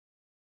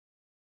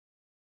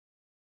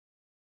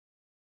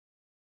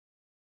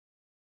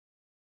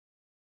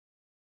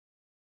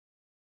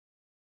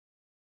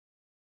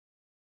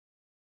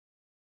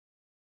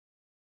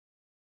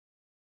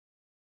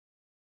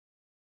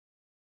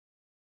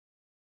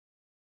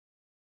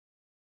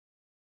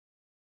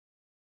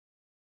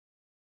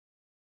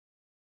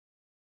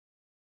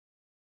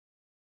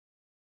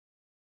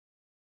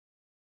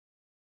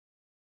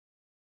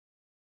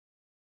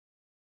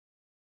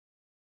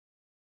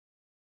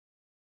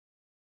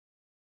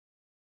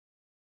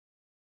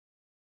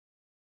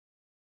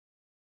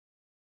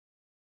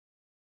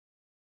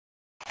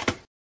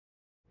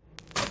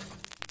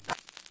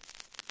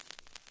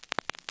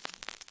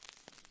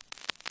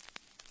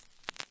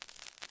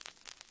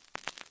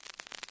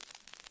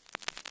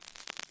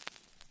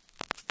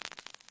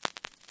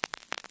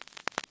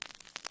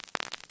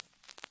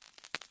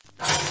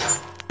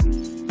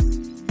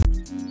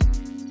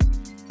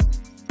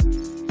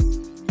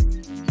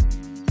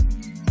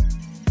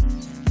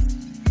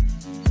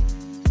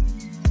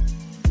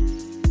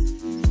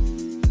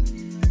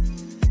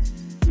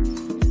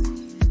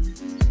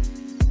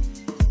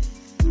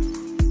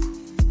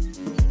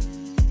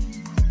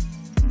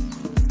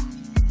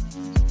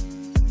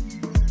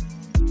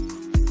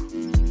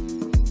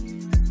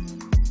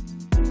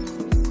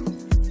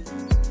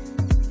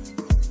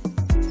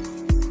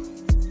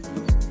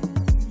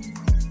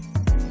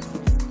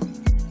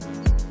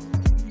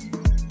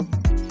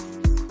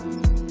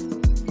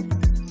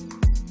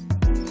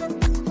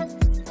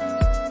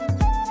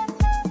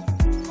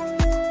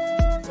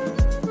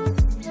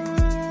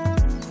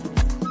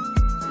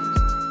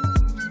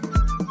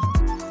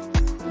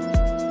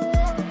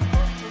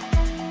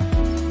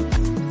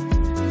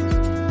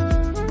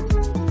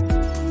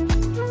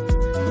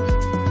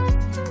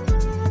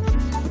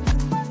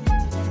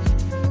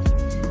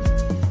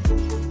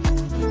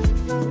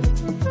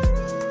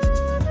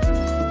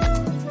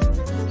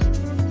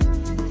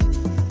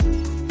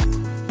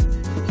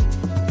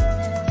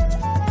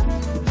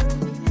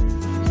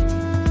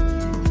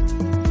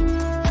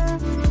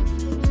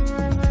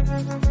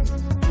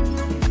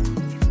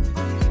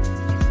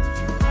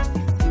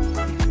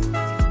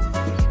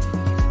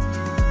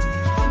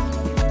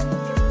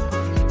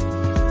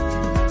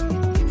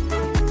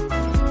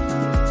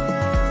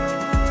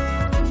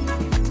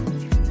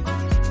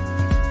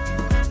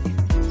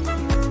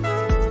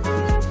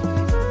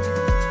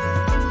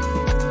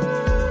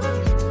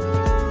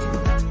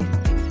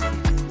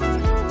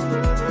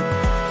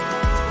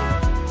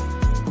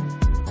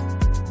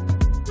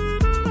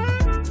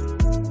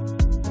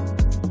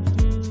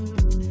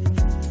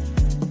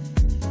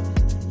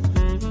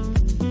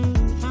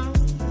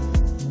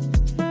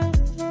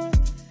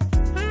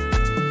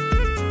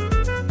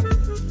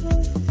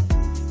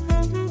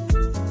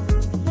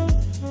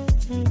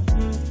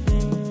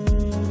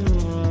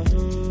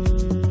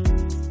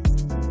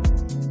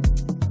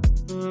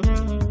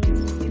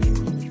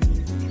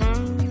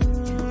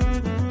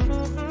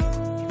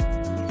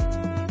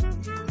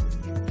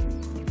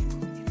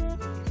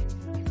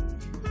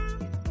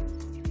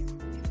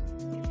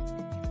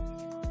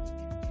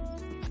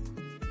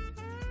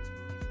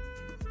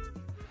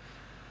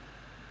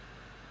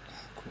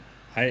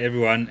Hi,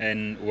 everyone,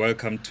 and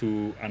welcome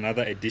to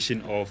another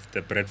edition of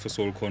the Bread for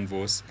Soul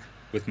Convos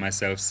with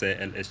myself, Sir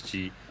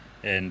LSG.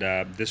 And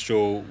this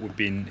show, we've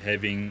been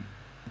having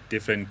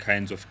different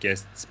kinds of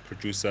guests,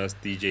 producers,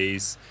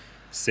 DJs,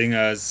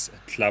 singers,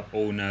 club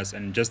owners,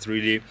 and just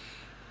really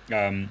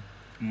um,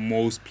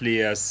 most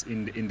players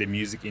in the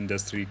music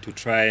industry to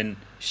try and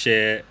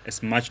share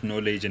as much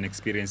knowledge and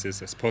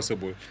experiences as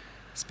possible,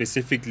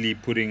 specifically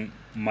putting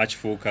much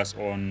focus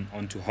on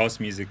onto house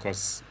music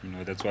because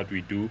that's what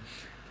we do,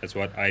 that's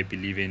what I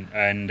believe in.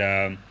 And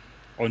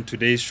on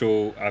today's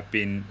show, I've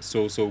been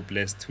so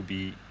blessed to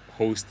be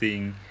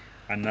hosting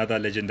another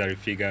legendary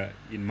figure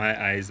in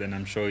my eyes, and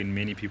I'm sure in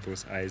many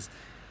people's eyes,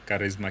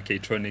 Charisma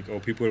K-Tronic, or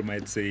people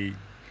might say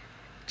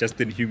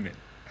Justin Human.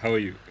 How are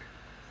you?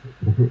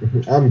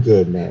 I'm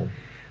good, man.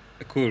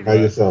 Cool, How bro.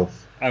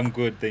 yourself? I'm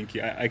good, thank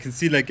you. I can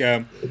see like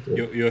Okay,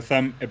 your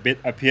thumb a bit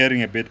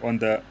appearing a bit on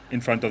the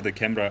in front of the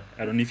camera.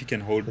 I don't know if you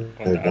can hold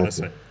on I the other got you.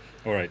 side.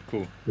 All right,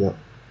 cool. Yeah,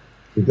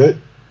 you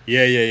good?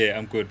 Yeah.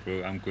 I'm good,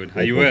 bro. I'm good. How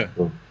Okay, you cool, well?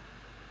 cool.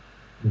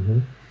 hmm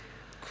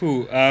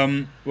Cool.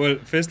 Well,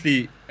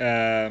 firstly,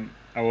 I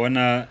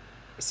wanna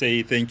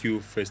say thank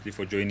you firstly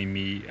for joining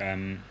me.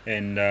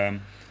 And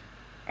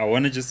I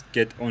wanna just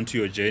get onto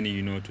your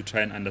journey, to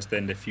try and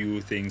understand a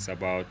few things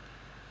about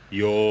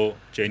your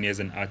journey as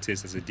an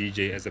artist, as a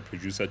DJ, as a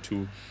producer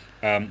too.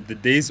 The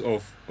days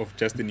of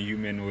Justin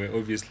Human were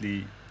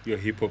obviously your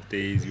hip hop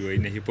days. You were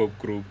in a hip hop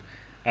group.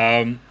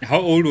 How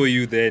old were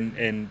you then?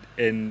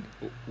 And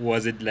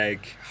was it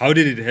like, how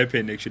did it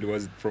happen actually?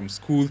 Was it from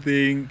school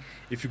thing?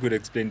 If you could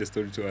explain the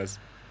story to us.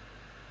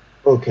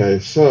 Okay,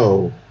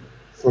 so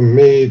for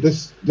me,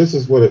 this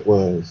is what it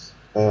was.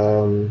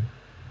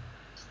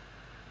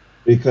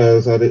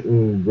 Because I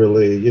didn't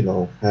really,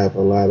 have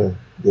a lot of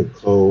good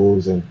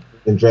clothes and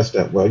dress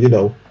that well.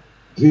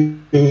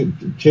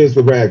 Kids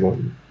would rag on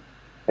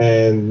you,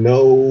 and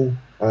no,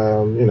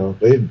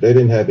 they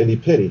didn't have any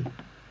pity.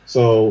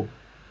 So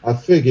I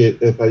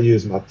figured if I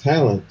use my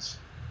talents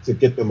to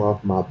get them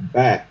off my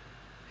back,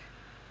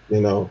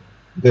 you know,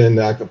 then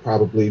I could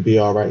probably be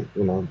all right,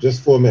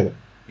 just for a minute.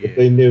 If Yeah.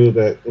 they knew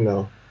that,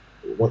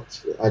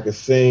 once I could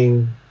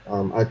sing,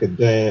 I could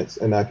dance,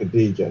 and I could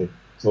DJ.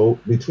 So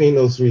between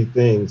those three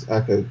things, I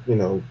could,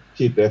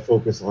 keep their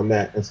focus on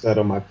that instead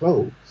of my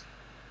clothes.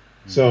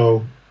 Mm.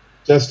 So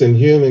Justin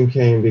Human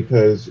came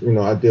because,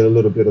 I did a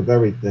little bit of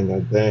everything. I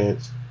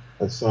danced,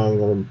 I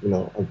sung,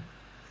 I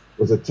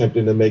was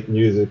attempting to make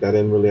music. I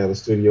didn't really have a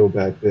studio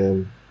back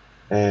then,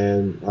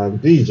 and I'm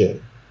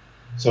DJ.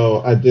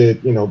 So I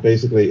did,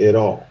 basically it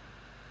all.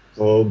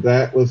 So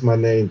that was my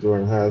name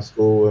during high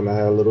school, and I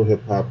had a little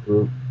hip hop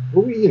group.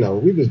 But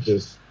we was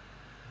just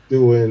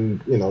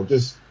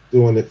just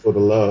doing it for the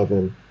love,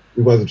 and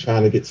we wasn't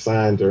trying to get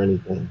signed or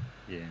anything.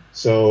 Yeah.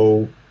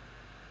 So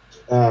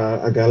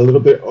I got a little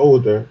bit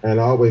older, and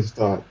I always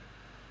thought,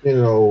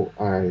 all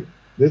right,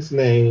 this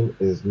name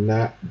is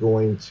not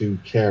going to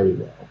carry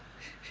well.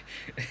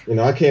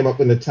 I came up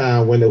in a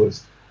time when it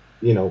was,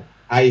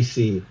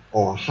 icy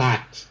or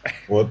hot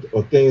or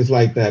things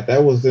like that.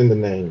 That was in the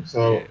name. Yeah.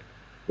 So,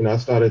 I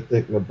started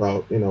thinking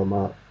about,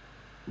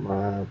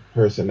 my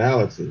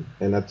personality,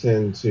 and I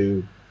tend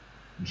to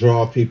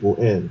draw people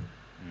in,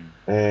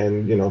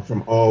 Mm. and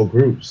from all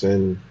groups,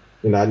 and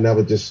I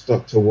never just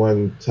stuck to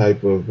one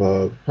type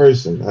of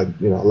person. I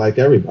like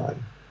everybody.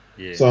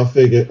 Yeah. So I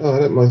figured, oh,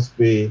 that must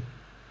be,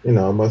 it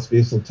must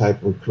be some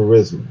type of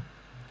charisma,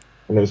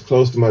 and it was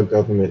close to my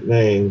government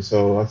name.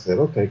 So I said,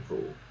 okay,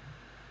 cool.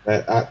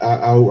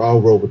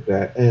 I'll roll with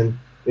that. And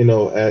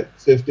at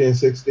 50 and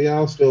 60,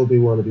 I'll still be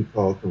want to be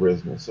called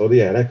Charisma. So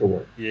yeah, that could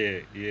work. Yeah.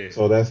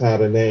 So that's how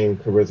the name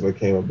Charisma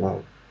came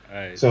about.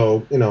 Alright.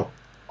 So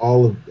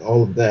all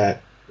of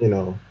that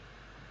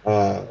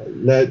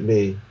led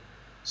me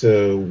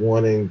to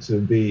wanting to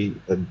be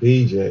a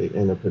DJ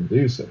and a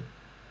producer.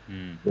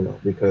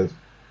 Mm. Because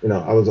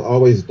I was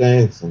always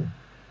dancing.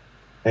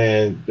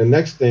 And the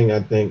next thing I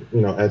think,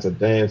 as a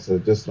dancer,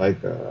 just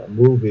like a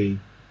movie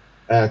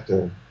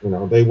actor,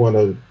 they want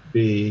to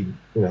be,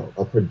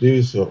 a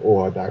producer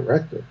or a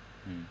director.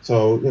 Mm.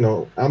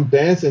 So, I'm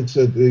dancing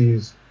to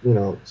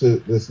to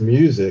this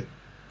music,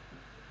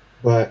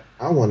 but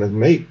I want to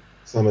make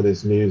some of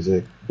this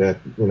music that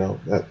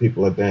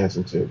people are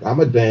dancing to. I'm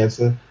a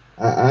dancer.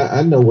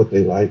 I know what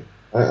they like.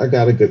 I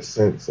got a good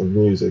sense of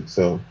music.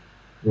 So,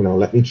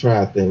 let me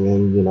try a thing.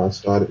 And, I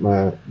started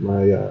my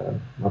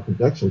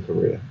production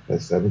career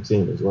at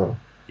 17 as well.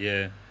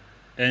 Yeah.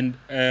 And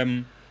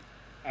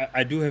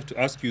I do have to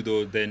ask you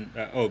though. Then,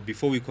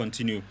 before we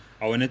continue,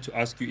 I wanted to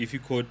ask you if you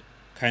could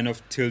kind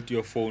of tilt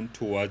your phone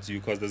towards you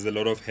because there's a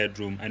lot of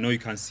headroom. I know you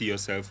can't see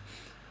yourself.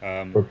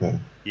 Um, Okay.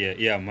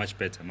 yeah, much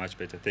better, much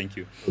better. Thank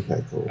you.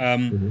 Okay, cool.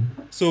 Um, hmm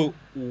so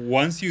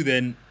once you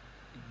then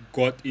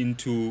got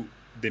into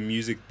the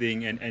music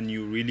thing and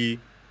you really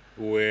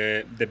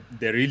were the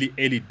really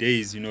early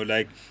days,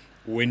 like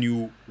when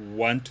you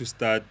want to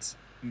start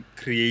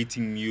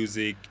creating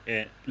music,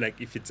 like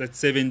if it's at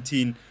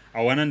 17,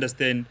 I want to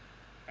understand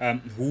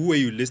who were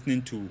you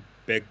listening to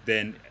back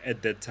then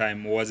at that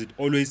time? Was it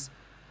always,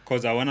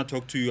 because I want to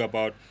talk to you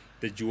about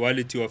the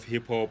duality of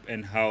hip hop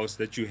and house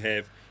that you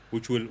have,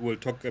 which we'll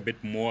talk a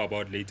bit more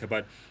about later.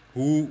 But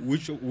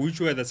which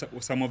were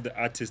some of the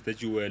artists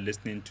that you were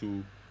listening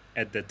to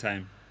at that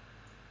time?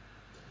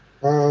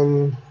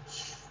 Um,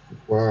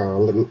 wow,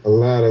 a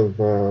lot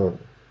of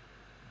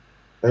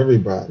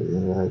everybody.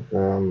 Like,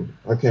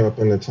 I came up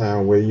in a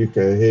town where you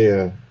could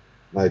hear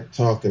like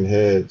talking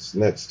heads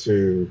next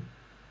to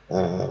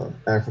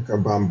Africa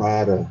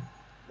Bambaataa,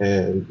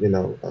 and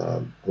a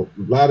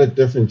lot of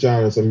different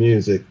genres of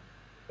music.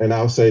 And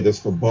I'll say this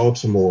for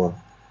Baltimore,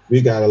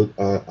 we got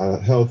a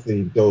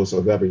healthy dose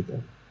of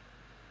everything.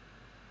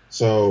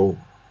 So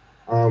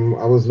I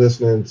was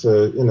listening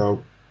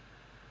to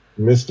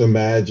Mr.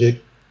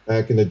 Magic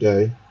back in the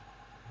day,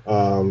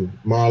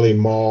 Marley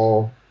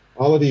Marl,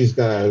 all of these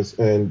guys,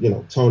 and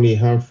Tony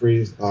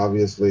Humphreys,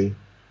 obviously,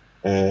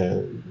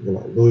 and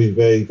Louis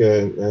Vega,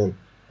 and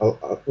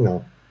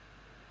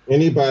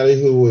anybody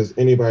who was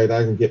anybody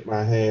that I can get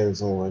my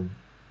hands on,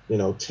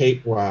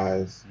 tape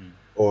wise Mm.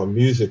 or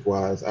music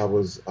wise, I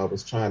was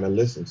trying to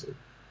listen to,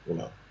 you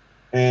know,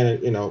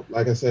 and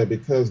like I said,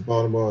 because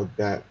Baltimore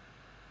got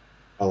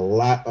a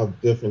lot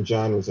of different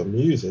genres of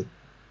music,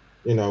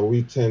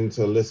 we tend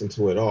to listen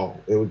to it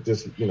all. It would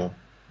just,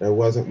 there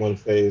wasn't one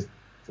phase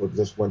for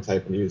just one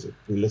type of music.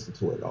 We listened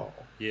to it all.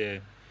 Yeah,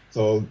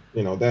 So,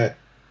 you know, that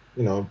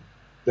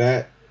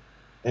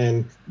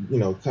and,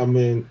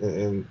 coming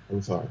and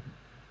I'm sorry,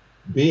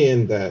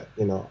 being that,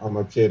 I'm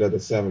a kid of the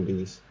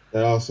 70s,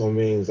 that also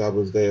means I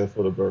was there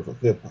for the birth of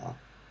hip hop.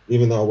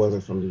 Even though I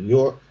wasn't from New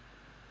York,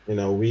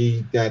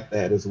 we got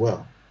that as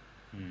well.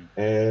 mm.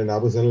 And I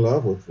was in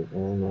love with it.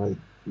 And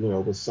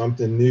it was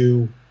something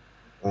new,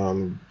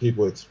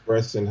 people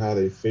expressing how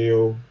they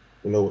feel,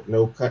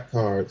 no cut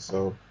cards.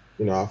 So,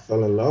 I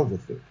fell in love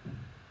with it.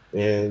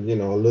 Yeah, And,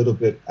 a little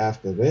bit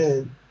after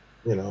then,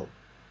 you know,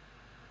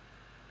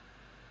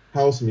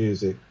 house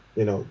music,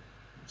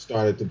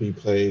 started to be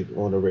played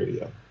on the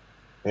radio.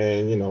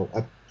 And,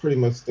 I pretty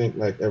much think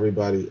like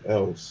everybody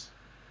else,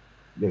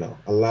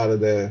 a lot of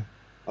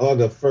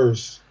the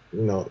first,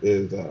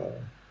 is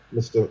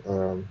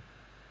Mr.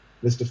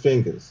 Mr.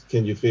 Fingers,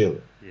 Can You Feel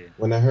It? yeah,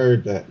 When I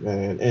heard that,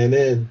 man. And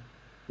then,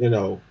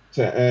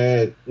 to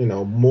add,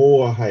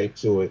 more hype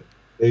to it,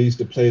 they used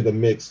to play the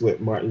mix with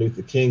Martin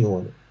Luther King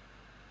on it.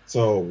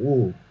 So,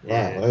 woo, wow,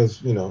 yeah,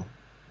 that's,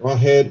 my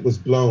head was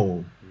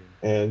blown.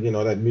 yeah, And,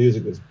 that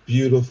music was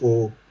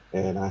beautiful.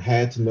 And I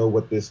had to know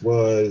what this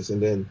was.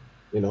 And then,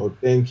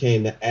 then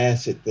came the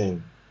acid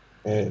thing.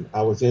 yeah, And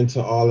I was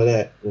into all of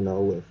that,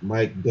 with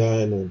Mike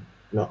Dunn and,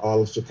 all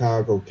the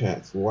Chicago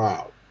cats.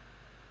 Wow.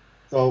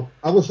 So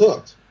I was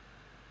hooked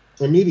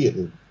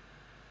immediately.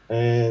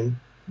 And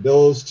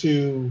those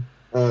two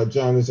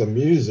genres of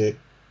music,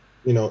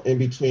 in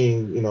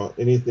between,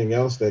 anything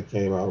else that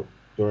came out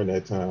during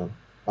that time,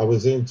 I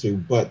was into,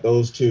 but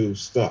those two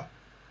stuck.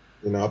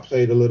 I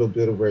played a little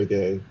bit of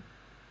reggae,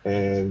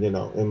 and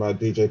in my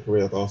DJ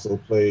career, I've also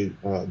played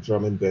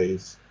drum and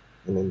bass,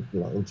 and then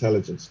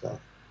intelligent stuff.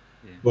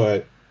 yeah,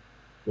 But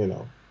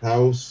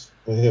house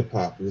and hip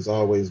hop has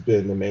always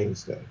been the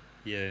mainstay.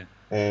 yeah,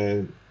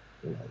 And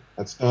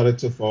I started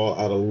to fall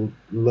out of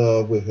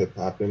love with hip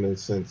hop in the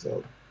sense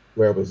of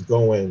where it was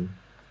going,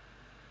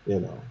 you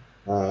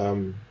know,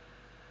 um,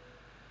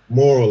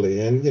 morally.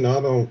 And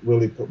I don't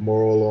really put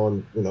moral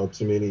on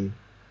too many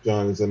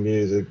genres of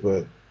music,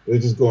 but it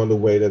was just going the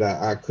way that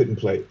I couldn't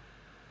play it.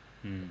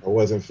 mm. I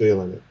wasn't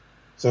feeling it.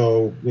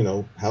 So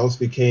house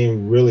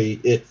became really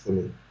it for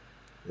me.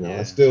 I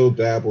Yeah, still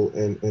dabble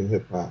in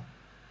hip hop,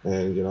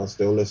 and I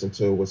still listen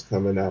to what's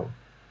coming out,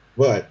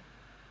 but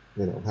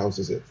house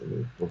is it for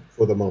me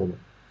for the moment.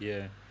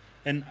 yeah.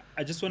 And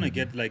I just want to Mhm.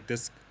 get like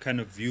this kind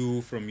of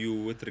view from you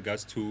with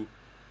regards to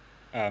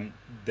um,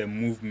 the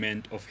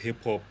movement of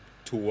hip hop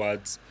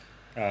towards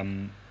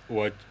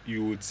what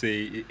you would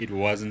say it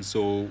wasn't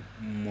so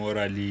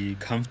morally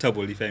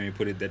comfortable, if I may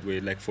put it that way.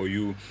 Like for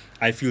you,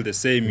 I feel the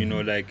same.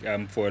 Mhm.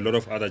 Like for a lot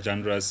of other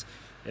genres,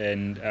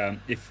 and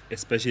if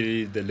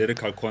especially the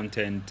lyrical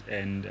content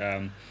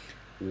and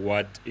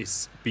what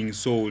is being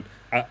sold.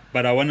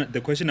 But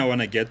the question I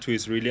wanna get to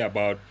is really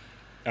about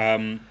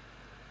um,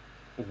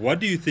 what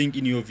do you think,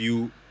 in your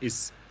view,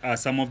 is are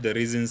some of the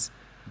reasons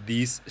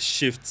these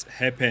shifts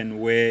happen,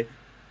 where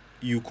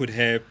you could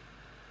have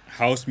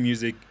house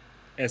music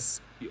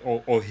as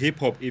or hip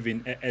hop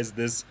even as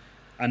this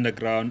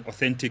underground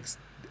authentic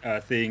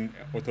thing,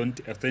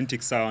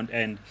 authentic sound,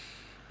 and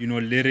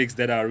lyrics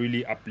that are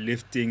really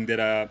uplifting, that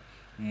are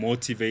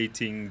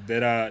motivating,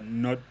 that are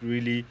not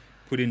really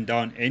putting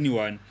down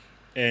anyone,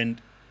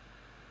 and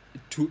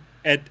to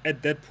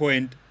at that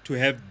point to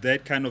have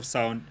that kind of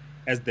sound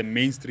as the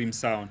mainstream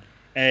sound,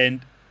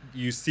 and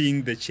you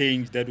seeing the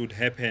change that would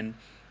happen,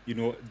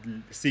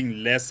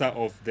 seeing lesser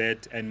of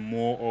that and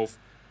more of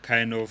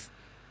kind of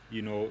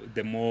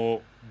the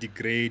more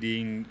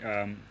degrading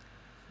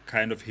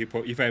kind of hip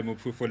hop, if I may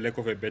put, for lack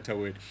of a better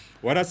word.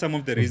 What are some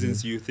of the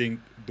reasons Mhm. you think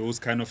those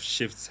kind of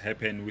shifts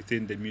happen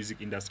within the music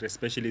industry,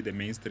 especially the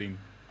mainstream?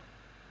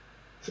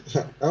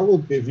 I will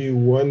give you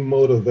one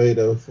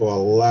motivator for a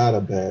lot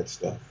of bad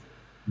stuff: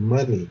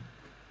 money.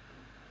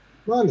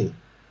 money.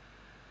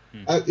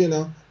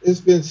 Mm.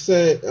 It's been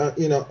said.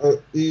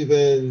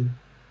 Even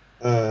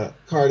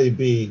Cardi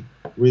B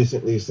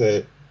recently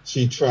said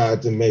she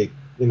tried to make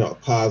a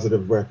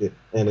positive record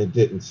and it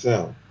didn't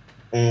sell.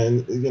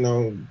 And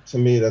to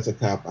me, that's a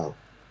cop out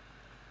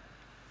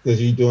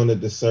because you're doing a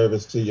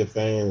disservice to your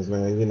fans,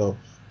 man.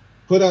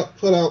 Put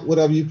out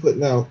whatever you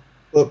putting out,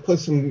 but put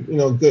some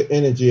good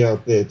energy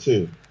out there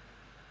too.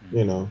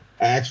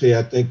 Actually,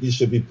 I think you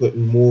should be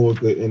putting more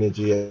good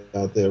energy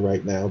out there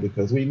right now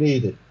because we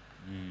need it.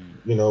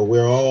 Mm.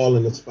 We're all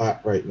in the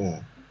spot right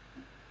now.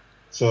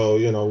 So,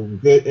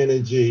 good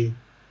energy,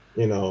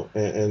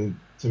 and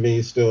to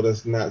me, still,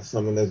 that's not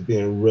something that's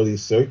being really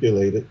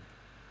circulated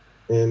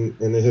in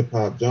the hip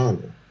hop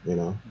genre,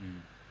 Mm.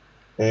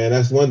 And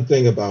that's one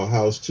thing about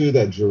house too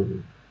that drew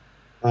me.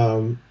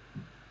 Um,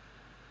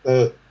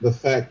 the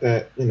fact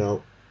that,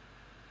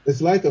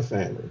 it's like a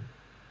family.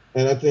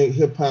 And I think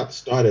hip hop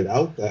started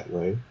out that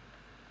way,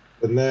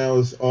 but now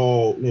it's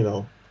all,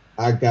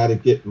 I gotta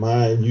get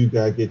mine, you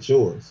gotta get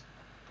yours.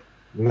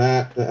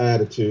 Not the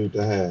attitude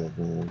to have,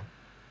 man.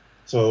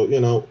 So,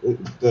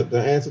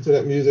 the answer to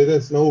that music,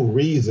 there's no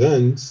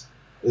reasons.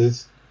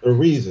 It's a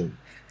reason.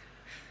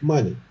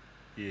 Money.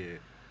 Yeah.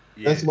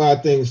 Yeah. That's why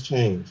things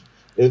change.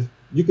 If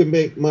you can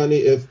make money,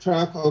 if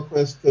Tribe Called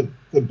Quest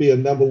could be a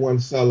number one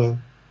seller,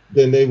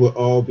 then they would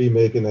all be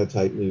making that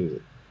type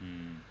music.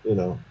 Mm. You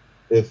know,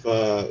 if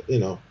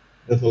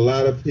if a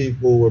lot of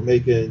people were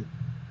making,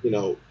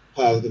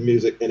 positive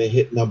music and it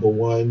hit number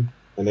one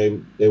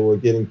and they were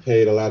getting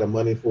paid a lot of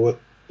money for it,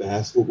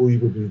 that's what we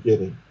would be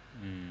getting.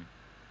 Mm.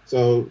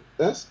 So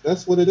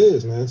that's what it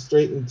is, man.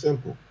 Straight and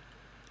simple.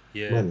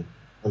 Yeah. Money,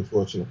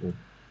 unfortunately.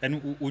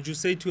 And would you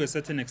say to a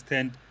certain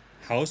extent,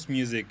 house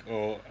music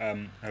or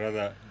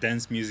rather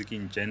dance music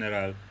in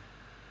general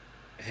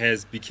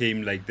has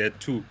became like that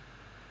too?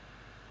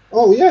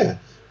 Oh yeah.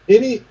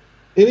 Any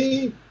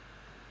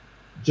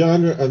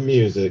genre of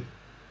music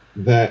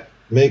that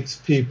makes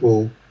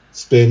people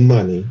spend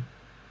money,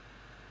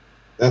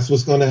 that's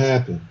what's going to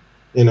happen.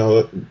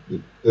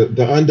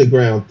 The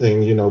underground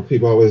thing,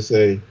 people always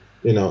say,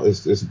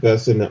 it's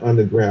best in the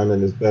underground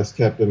and it's best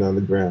kept in the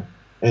underground.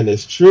 And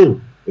it's true.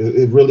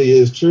 It really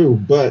is true.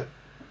 But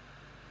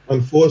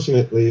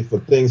unfortunately, for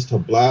things to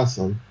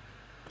blossom,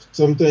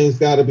 some things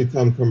got to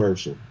become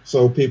commercial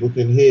so people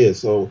can hear,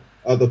 so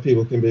other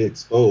people can be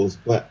exposed.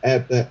 But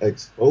at that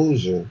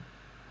exposure,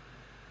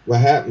 what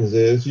happens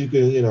is you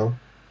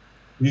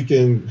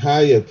can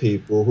hire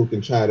people who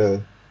can try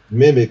to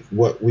mimic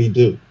what we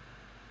do,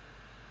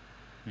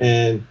 Mm.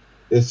 and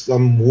it's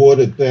some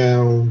watered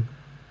down,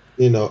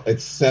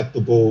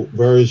 acceptable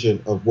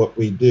version of what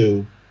we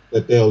do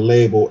that they'll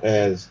label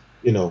as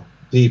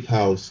deep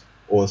house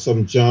or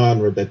some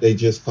genre that they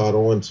just caught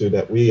on to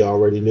that we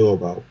already knew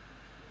about.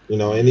 And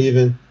Mm.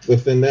 even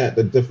within that,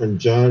 the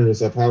different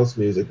genres of house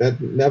music that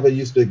never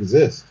used to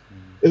exist.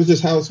 It was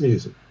just house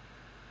music,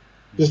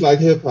 just Mm. like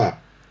hip hop.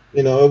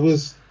 It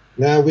was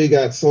now we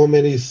got so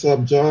many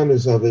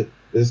subgenres of it,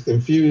 it's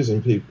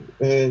confusing people.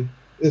 And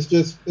it's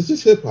just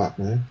hip hop,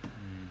 man.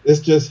 It's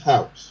just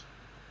house.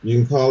 You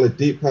can call it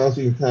deep house,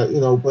 you can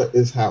call it, but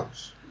it's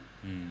house.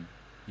 Mm.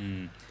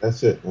 Mm.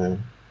 That's it, man.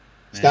 Man.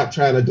 Stop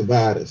trying to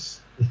divide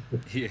us.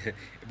 Yeah.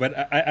 But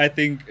I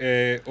think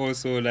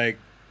also like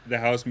the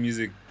house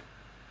music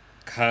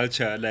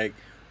culture, like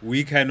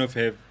we kind of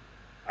have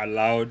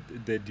allowed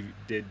the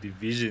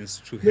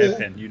divisions to Yeah,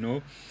 happen, you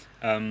know.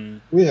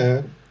 Um, we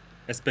have.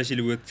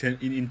 Especially with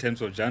in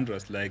terms of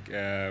genres, like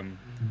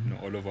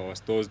all of our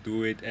stores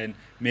do it, and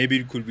maybe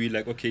it could be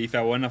like, okay, if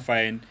I want to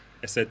find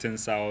a certain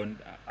sound,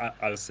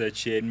 I'll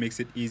search here. It makes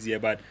it easier,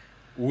 but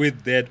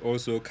with that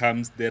also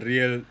comes the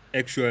real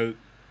actual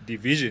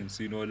divisions,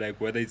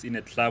 like whether it's in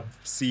a club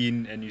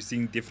scene and you're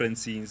seeing different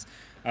scenes.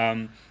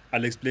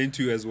 I'll explain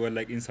to you as well,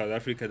 like in South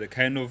Africa, the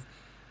kind of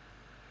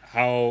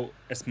how,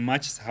 as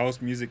much as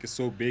house music is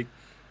so big,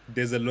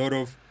 there's a lot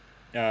of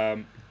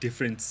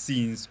different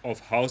scenes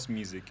of house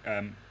music,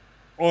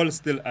 all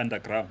still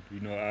underground,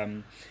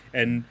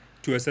 and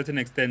to a certain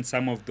extent,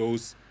 some of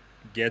those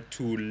get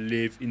to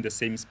live in the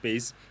same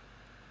space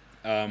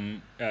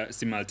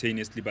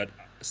simultaneously, but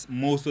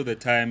most of the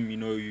time, you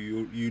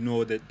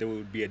know that there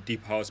will be a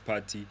deep house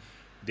party,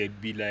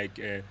 there'd be like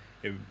a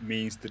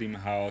mainstream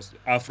house,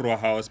 Afro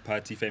house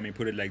party, if I may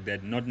put it like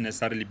that. Not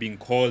necessarily being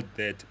called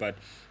that, but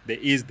there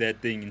is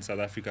that thing in South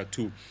Africa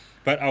too.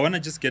 But I want to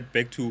just get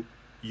back to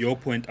your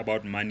point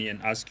about money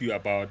and ask you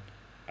about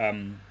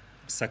um,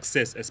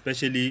 success,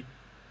 especially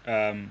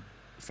um,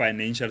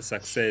 financial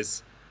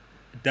success.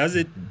 Does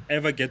it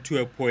ever get to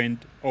a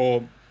point,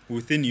 or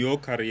within your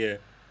career,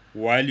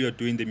 while you're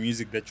doing the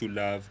music that you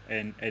love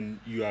and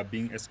you are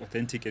being as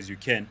authentic as you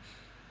can,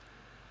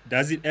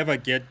 does it ever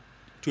get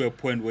to a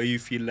point where you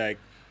feel like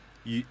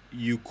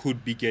you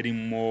could be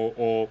getting more,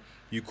 or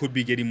you could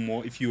be getting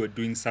more if you were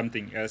doing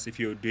something else, if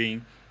you were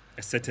doing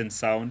a certain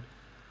sound?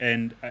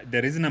 And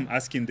the reason I'm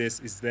asking this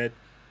is that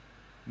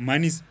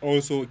money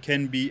also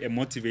can be a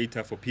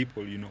motivator for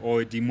people,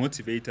 or a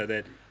demotivator,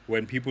 that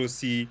when people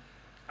see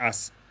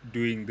us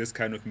doing this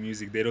kind of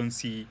music. They don't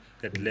see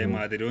the Hmm.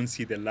 glamour, they don't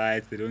see the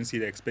lights, they don't see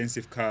the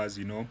expensive cars,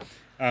 you know.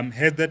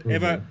 Has that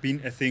ever Hmm.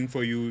 been a thing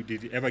for you?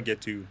 Did it ever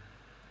get to you?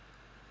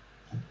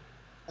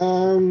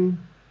 Um,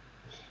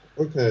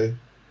 okay.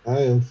 I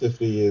am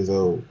 50 years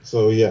old.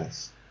 So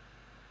yes,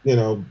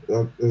 I've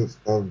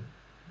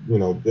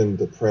been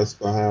depressed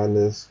behind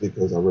this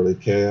because I really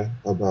care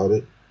about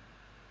it.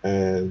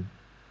 And,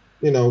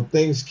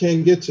 things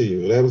can get to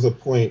you. There was a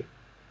point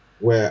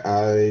where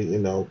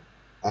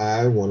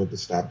I wanted to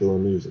stop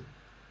doing music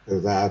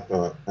because I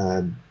thought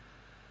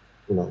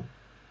you know,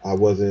 I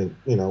wasn't,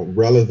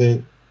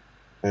 relevant,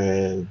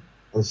 and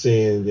I'm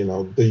seeing,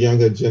 the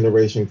younger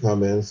generation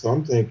come in. So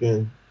I'm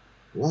thinking,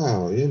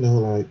 wow,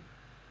 like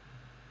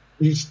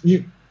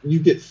you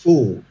get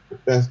fooled.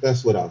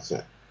 That's what I'll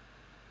say.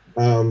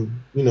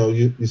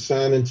 You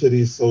sign into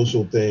these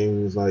social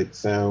things like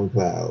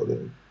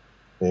SoundCloud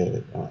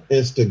and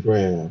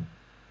Instagram,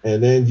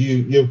 and then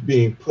you're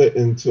being put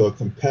into a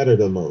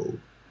competitor mode.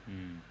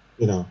 Mm,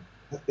 You know,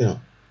 you know,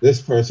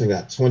 this person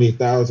got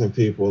 20,000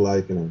 people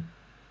liking them.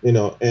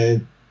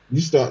 And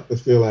you start to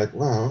feel like,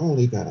 wow, I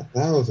only got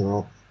 1,000,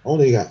 I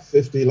only got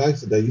 50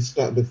 likes a day. You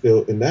start to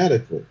feel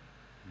inadequate.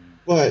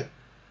 But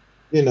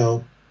you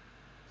know,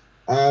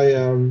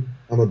 I'm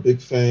a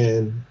big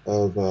fan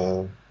of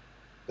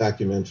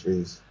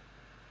documentaries,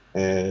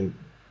 and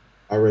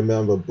I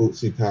remember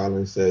Bootsy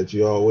Collins said,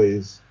 "You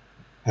always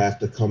have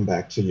to come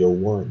back to your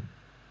one."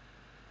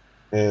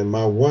 And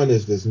my one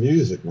is this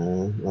music,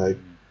 man. Like,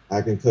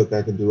 I can cook,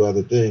 I can do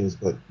other things,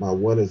 but my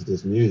one is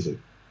this music.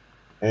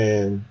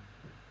 And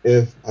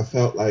if I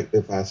felt like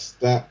if I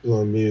stopped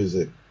doing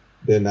music,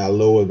 then I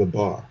lower the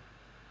bar.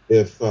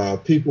 If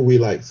people we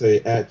like, say,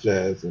 at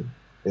Jazz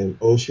and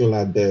Ocean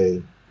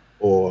Lade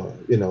or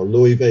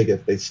Louis Vega,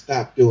 if they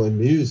stop doing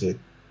music,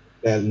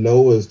 that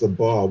lowers the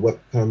bar. What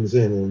comes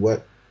in and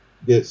what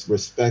gets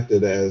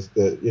respected as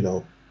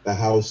the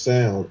house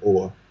sound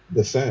or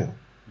the sound.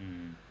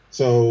 mm,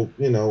 So,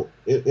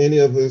 any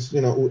of us,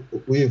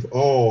 we've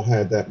all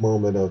had that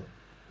moment of,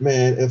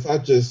 man, if I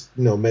just,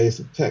 made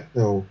some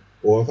techno,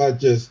 or if I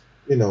just,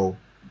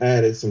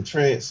 added some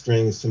trance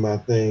strings to my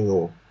thing,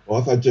 or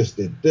if I just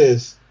did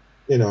this,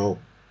 you know,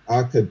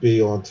 I could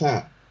be on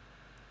top.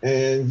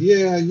 And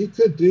yeah, you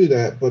could do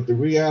that, but the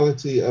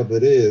reality of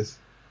it is,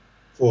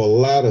 for a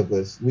lot of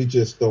us, we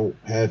just don't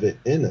have it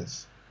in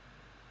us,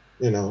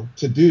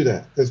 to do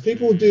that. Because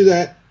people who do mm,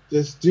 that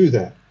just do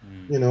that.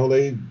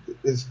 mm.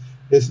 It's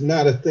it's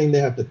not a thing they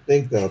have to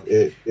think of.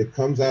 It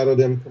comes out of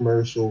them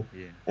commercial,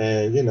 Yeah.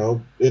 and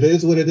it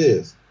is what it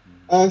is.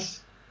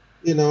 Us,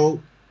 you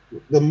know,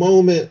 the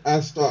moment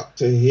I start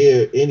to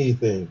hear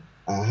anything,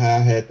 a hi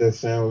hat that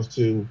sounds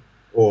too,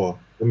 or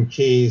them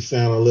keys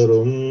sound a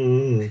little,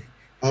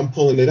 I'm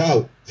pulling it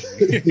out,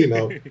 you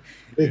know, Yeah.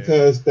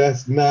 because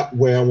that's not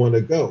where I want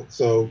to go.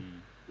 So,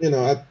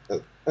 Mm,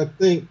 I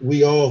think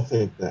we all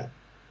think that.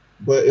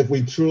 But if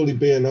we truly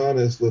being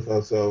honest with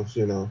ourselves,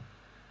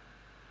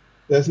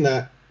 that's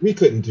not, we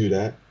couldn't do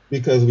that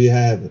because we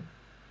haven't,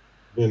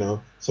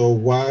 So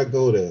why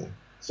go there?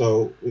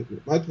 So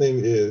my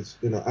thing is,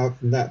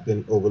 I've not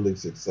been overly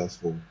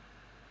successful,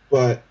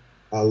 but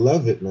I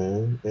love it,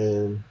 man.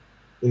 And,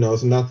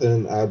 it's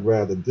nothing I'd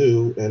rather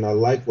do. And I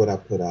like what I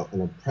put out,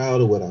 and I'm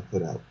proud of what I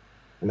put out.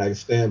 And I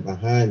stand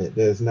behind it.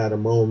 There's not a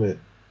moment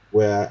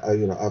where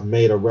I've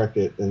made a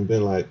record and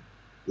been like,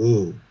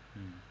 ooh,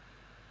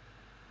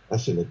 I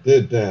shouldn't have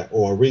did that,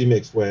 or a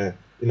remix where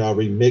I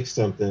remix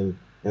something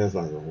and it's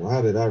like, well,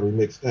 why did I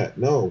remix that?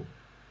 No,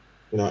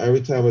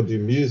 every time I do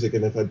music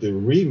and if I do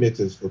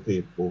remixes for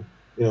people,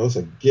 it's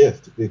a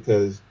gift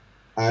because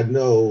I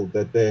know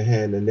that they're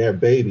handing their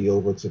baby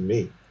over to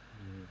me.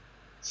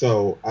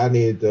 So I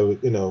need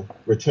to,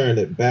 return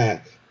it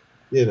back,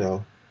 you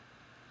know,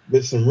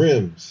 with some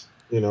rims,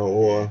 yeah.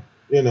 or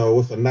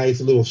with a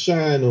nice little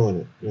shine on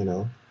it,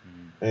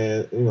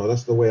 and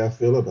that's the way I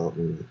feel about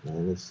music,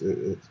 man.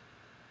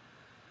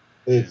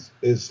 Yeah.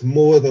 It's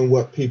more than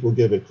what people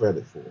give it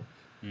credit for.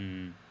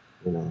 Mm,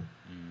 You know,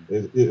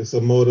 it's a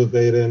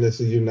motivator and it's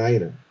a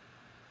uniter,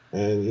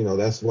 and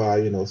that's why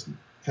it's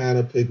kind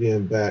of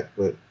picking back,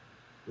 but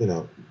you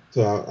know,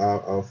 to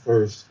our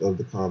first of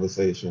the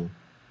conversation,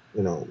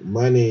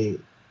 money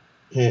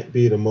can't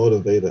be the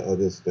motivator of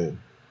this thing.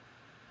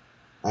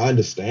 I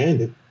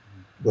understand it,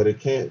 but it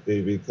can't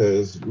be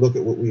because look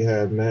at what we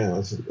have now.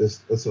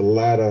 It's a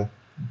lot of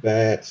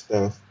bad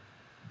stuff,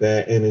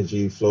 bad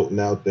energy floating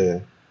out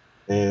there,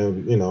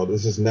 and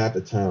this is not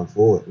the time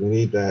for it. We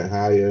need that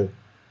higher.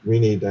 We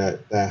need that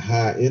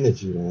high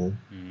energy, man.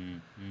 mm,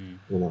 mm.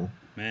 You know,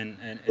 Man,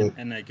 but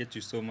and I get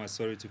you so much.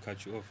 Sorry to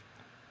cut you off.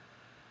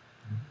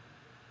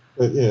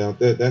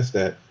 but that's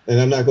that. And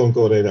I'm not gonna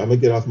go there. I'm gonna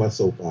get off my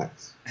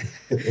soapbox.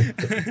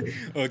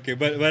 Okay,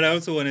 but I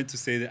also wanted to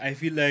say that I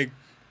feel like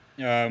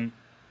um,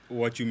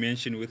 what you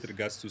mentioned with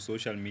regards to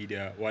social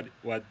media,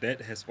 what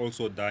that has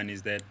also done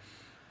is that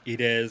it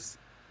has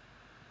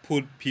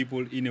put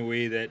people in a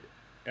way that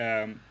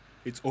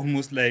it's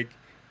almost like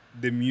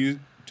the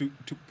to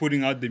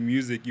putting out the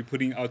music, you're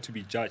putting out to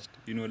be judged.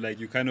 You know, like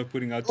you're kind of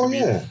putting out Oh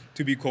yeah.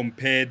 to be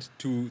compared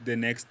to the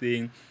next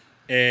thing,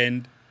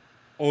 and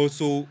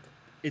also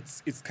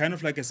it's kind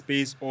of like a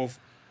space of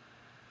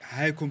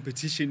high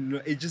competition. You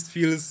know, it just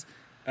feels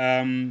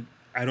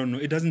I don't know.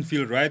 It doesn't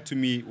feel right to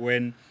me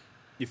when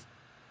if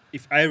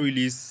if I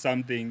release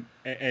something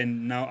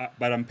and now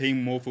but I'm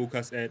paying more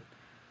focus at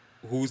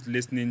who's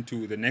listening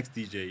to the next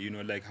DJ. You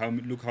know, like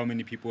look how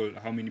many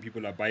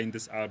people are buying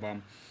this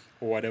album,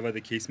 or whatever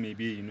the case may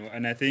be. You know,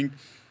 and I think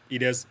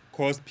it has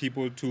caused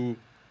people to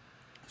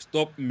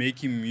stop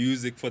making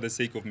music for the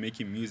sake of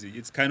making music.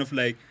 It's kind of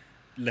like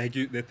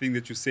the thing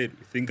that you said.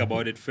 Think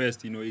about it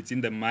first. You know, it's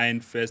in the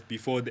mind first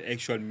before the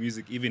actual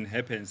music even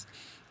happens,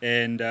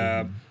 and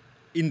Mhm.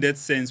 in that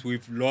sense,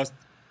 we've lost.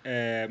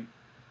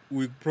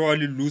 We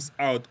probably lose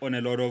out on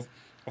a lot of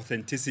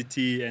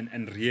authenticity and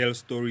real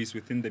stories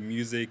within the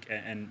music,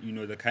 and you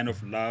know the kind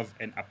of love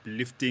and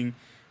uplifting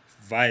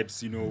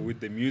vibes, you know, with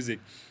the music.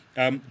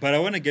 But I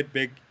want to get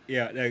back,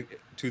 yeah, like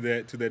to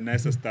the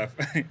nicer stuff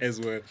as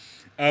well.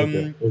 Okay.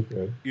 Um,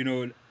 Okay. you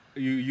know,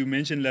 you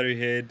mentioned Larry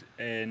Head,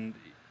 and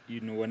you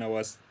know when I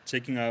was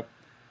checking up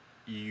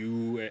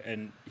you,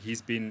 and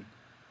he's been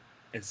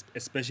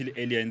especially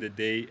earlier in the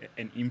day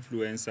an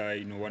influencer,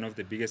 you know, one of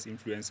the biggest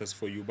influencers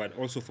for you, but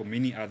also for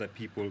many other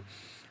people.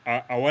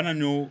 I want to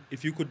know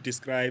if you could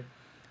describe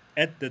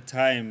at the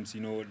times,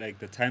 you know, like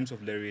the times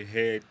of Larry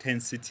Head, Ten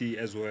City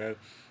as well,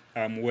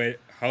 where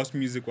house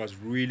music was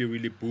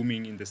really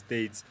booming in the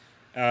States.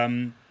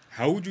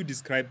 How would you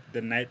describe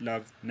the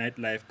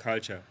nightlife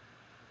culture?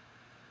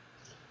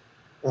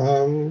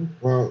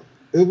 Well,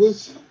 it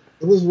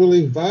was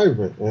really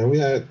vibrant, man. We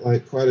had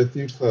like quite a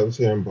few clubs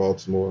here in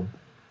Baltimore,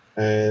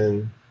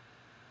 and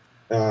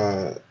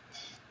uh,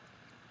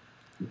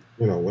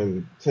 you know,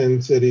 when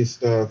Ten City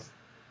stuff,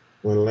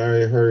 when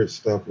Larry Heard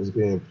stuff was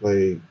being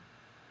played,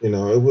 you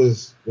know, it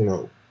was, you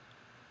know,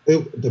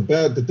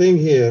 the thing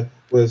here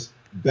was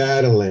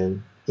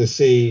battling to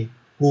see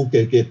who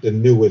could get the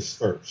newest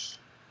first.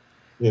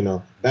 You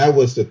know, that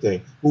was the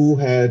thing. Who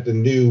had the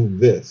new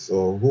this,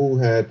 or who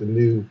had the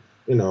new,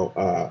 you know,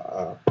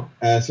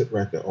 acid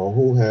record, or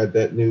who had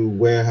that new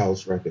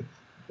warehouse record.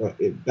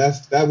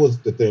 That was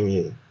the thing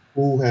here.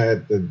 Who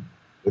had the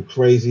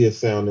craziest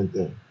sounding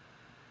thing?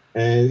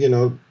 And you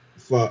know,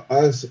 for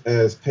us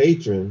as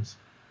patrons,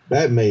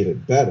 that made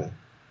it better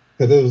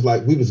because it was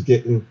like we was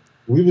getting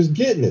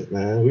it,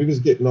 man. We was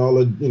getting all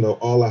the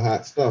all the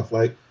hot stuff.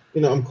 Like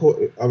you know,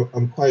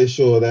 I'm quite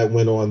sure that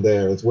went on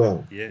there as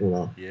well. Yeah, You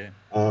know, yeah,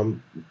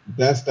 um,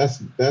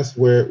 that's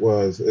where it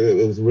was.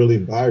 It was really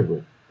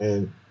vibrant,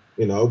 and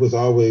you know, it was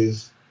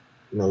always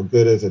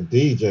good as a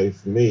DJ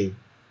for me.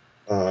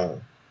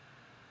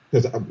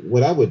 Because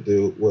what I would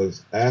do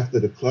was after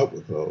the club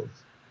would close,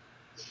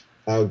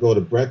 I would go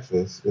to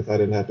breakfast if I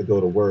didn't have to go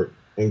to work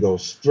and go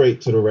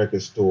straight to the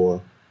record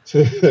store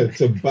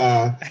to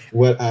buy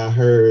what I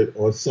heard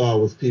or saw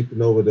was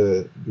peeping over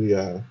the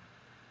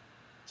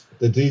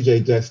DJ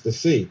just to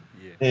see.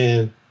 yeah,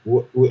 And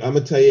I'm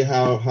gonna tell you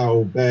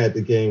how bad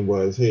the game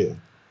was here.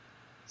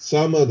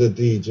 Some of the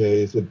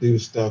DJs would do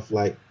stuff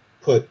like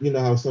put, you know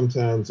how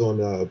sometimes on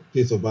a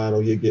piece of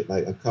vinyl you get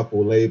like a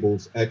couple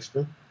labels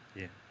extra.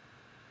 yeah,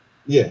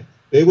 Yeah,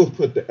 they would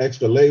put the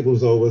extra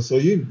labels over, so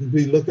you'd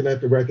be looking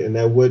at the record and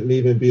that wouldn't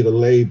even be the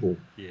label.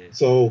 yeah.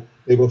 So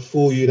they would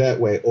fool you that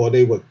way, or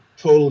they would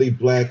totally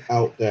black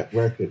out that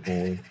record,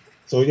 man.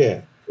 So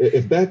yeah,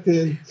 if that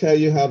can tell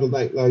you how the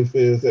nightlife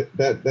is,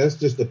 that's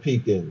just a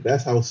peek in.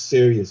 That's how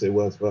serious it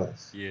was for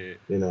us, Yeah,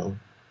 you know.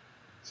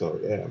 So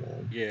yeah,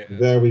 man, yeah,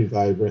 very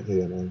vibrant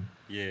here, man.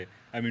 yeah.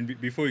 I mean,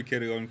 before you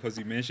carry on, because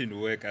you mentioned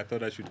work, I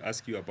thought I should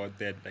ask you about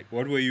that. Like,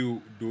 what were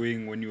you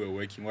doing when you were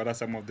working? What are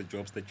some of the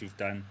jobs that you've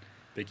done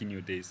back in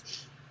your days?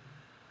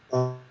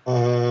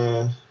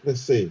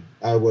 Let's see.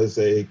 I was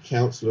a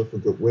counselor for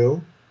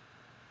Goodwill.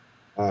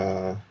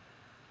 Uh,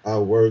 I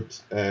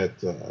worked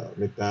at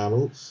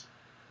McDonald's,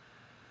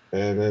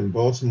 and in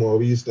Baltimore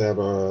we used to have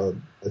a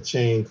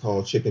chain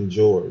called Chicken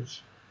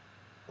George.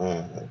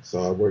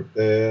 So I worked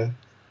there,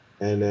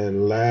 and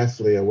then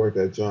lastly I worked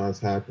at Johns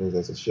Hopkins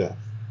as a chef,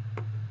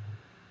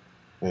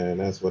 and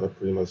that's what I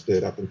pretty much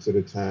did up until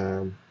the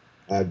time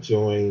I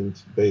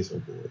joined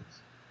Basement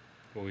Boys.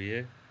 Oh,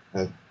 yeah?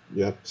 I,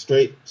 yep,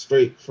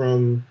 straight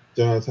from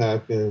Johns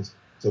Hopkins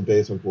to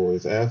Basement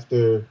Boys.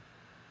 After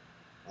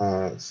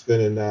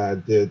Spin and I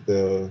did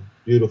the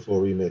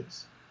Beautiful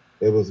remix,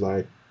 it was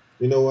like,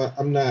 you know what?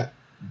 I'm not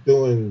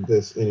doing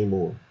this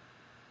anymore.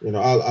 You know,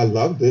 I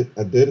loved it.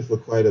 I did it for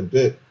quite a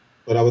bit,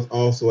 but I was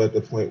also at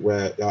the point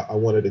where I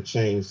wanted to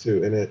change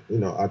too.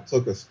 And I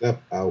took a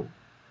step out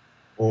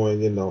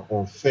on,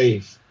 on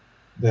faith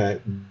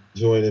that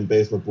joining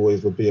Basement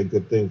Boys would be a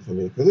good thing for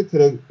me because it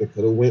could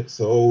have went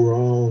so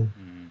wrong.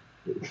 Mm.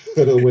 It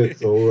could have went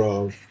so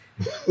wrong.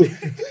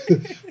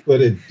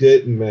 But it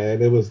didn't,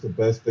 man. It was the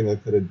best thing I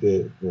could have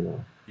did,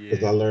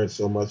 because Yeah, I learned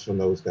so much from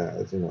those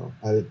guys.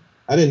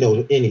 I didn't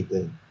know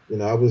anything.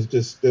 I was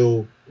just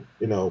still,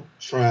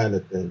 trying to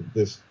think,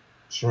 just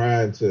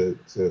trying to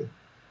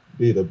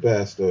be the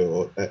best,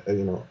 or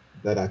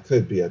that I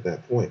could be at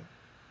that point.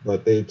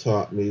 But they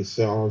taught me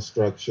song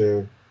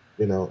structure,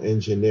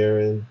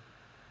 engineering,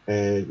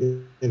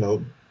 and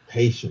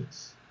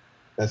patience.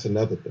 That's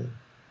another thing.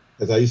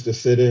 Because I used to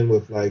sit in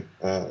with like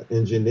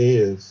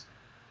engineers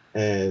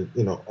and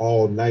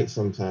all night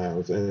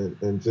sometimes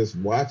and just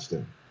watch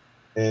them.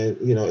 And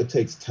it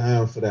takes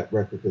time for that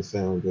record to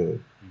sound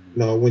good.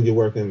 Mm-hmm. When you're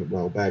working,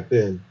 well, back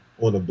then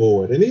on the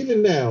board and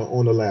even now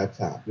on the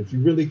laptop, if you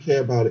really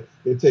care about it,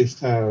 it takes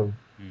time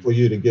for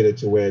you to get it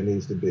to where it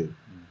needs to be.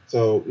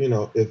 So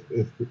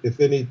if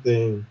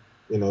anything,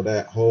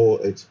 that whole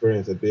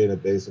experience of being a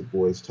basic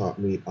voice taught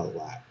me a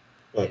lot. Yeah.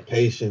 But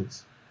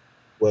patience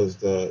was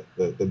the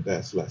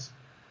best lesson.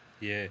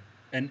 Yeah,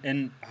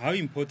 and how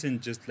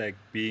important just like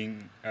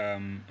being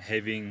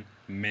having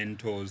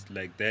mentors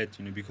like that,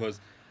 because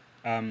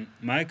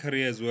my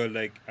career as well,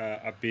 like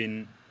I've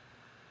been,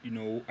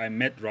 I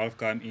met Ralph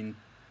Gam in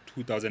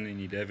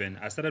 2011.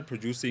 I started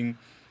producing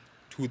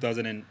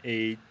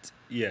 2008.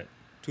 Yeah,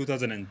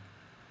 2008.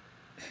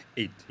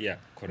 Yeah,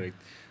 correct.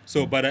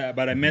 So, but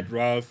I met Mm-hmm.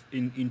 Ralph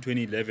in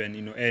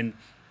 2011. And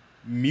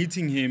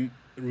meeting him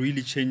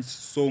really changed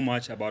so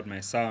much about my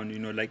sound.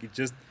 Like it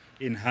just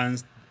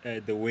enhanced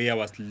the way I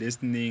was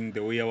listening,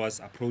 the way I was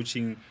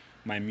approaching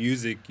my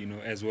music,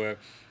 as well.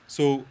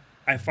 So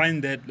I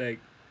find that like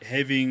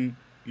having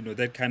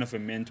that kind of a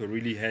mentor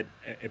really had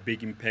a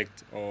big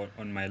impact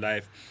on my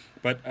life.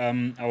 But I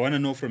want to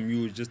know from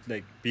you, just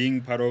like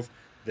being part of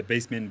the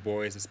Basement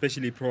Boys,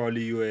 especially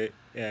probably you were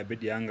a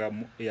bit younger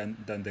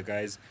than the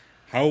guys.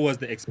 How was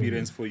the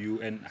experience Mm-hmm. for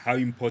you, and how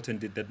important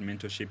did that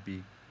mentorship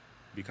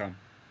become?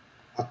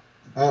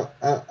 I,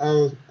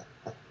 I'll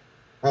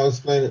I'll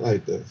explain it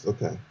like this.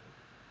 Okay,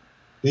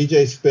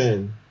 DJ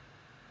Spin.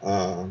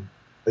 I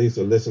used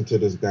to listen to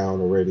this guy on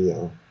the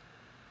radio,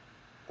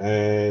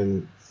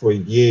 and for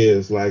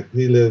years, like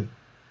he lived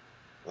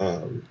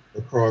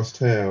across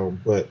town,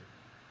 but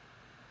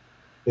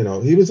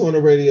he was on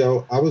the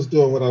radio. I was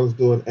doing what I was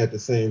doing at the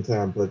same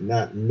time, but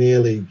not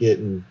nearly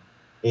getting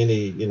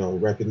any,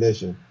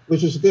 recognition,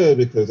 which was good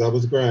because I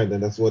was grinding.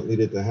 That's what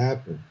needed to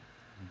happen.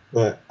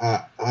 But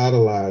I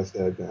idolized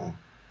that guy.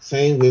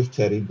 Same with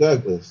Teddy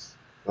Douglas.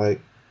 Like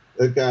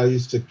that guy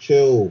used to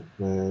kill,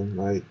 man.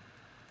 Like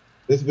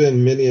there's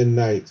been many a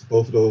nights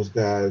both of those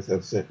guys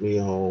have sent me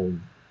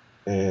home,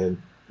 and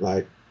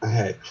like I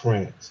had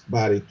cramps,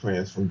 body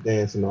cramps from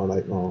dancing all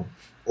night long,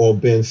 or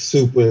been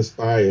super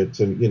inspired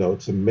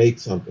to make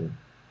something.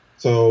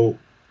 So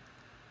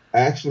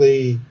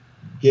actually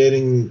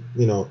getting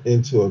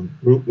into a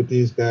group with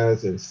these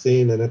guys and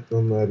seeing them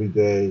every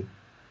day,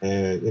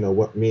 and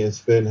what me and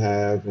Spin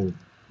have, and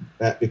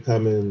that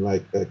becoming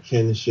like a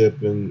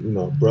kinship and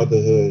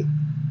brotherhood.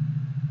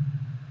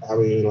 I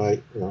mean,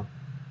 like,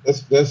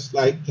 that's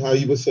like how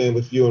you were saying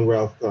with you and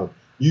Ralph Gump.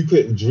 You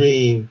couldn't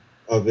dream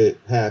of it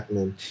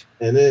happening.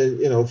 And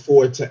then,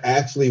 for it to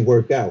actually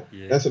work out.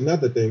 Yeah, That's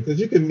another thing. Because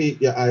you can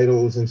meet your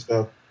idols and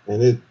stuff,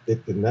 and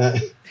it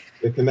cannot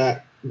it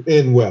cannot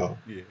end well.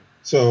 yeah.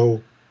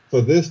 So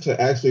for this to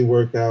actually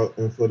work out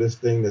and for this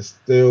thing to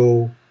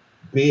still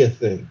be a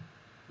thing,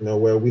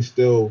 where we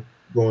still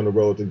go on the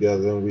road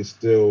together and we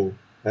still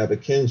have a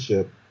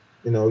kinship,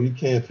 you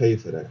can't pay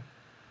for that.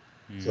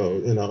 So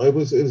Mm, it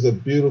was a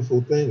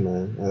beautiful thing,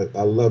 man.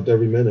 I loved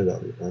every minute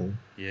of it, man.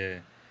 yeah.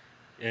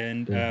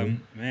 And Hmm.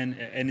 man,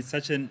 and it's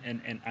such an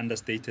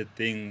understated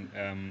thing,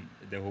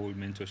 the whole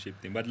mentorship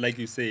thing. But like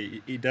you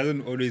say, it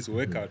doesn't always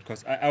work Hmm. out,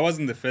 because I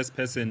wasn't the first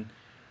person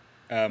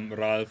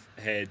Ralph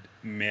had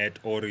met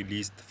or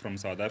released from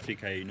South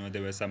Africa.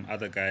 There were some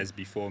other guys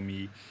before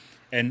me,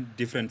 and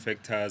different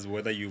factors,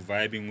 whether you're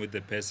vibing with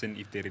the person,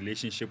 if the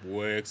relationship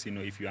works,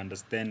 if you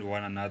understand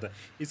one another.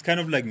 It's kind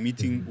of like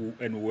meeting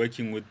Hmm. and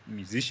working with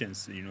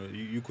musicians.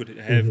 You could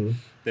have Hmm.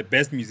 the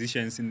best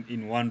musicians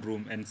in one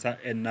room, and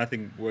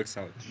nothing works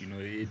out.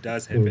 It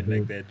does happen Hmm.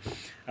 like that.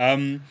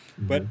 Um,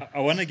 but Hmm. I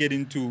want to get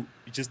into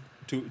just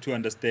to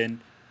understand,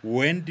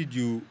 when did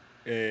you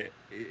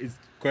it's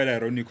quite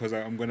ironic because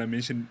I'm going to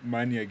mention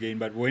money again,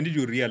 but when did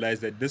you realize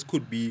that this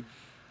could be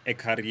a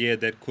career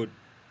that could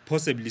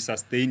possibly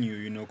sustain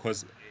you,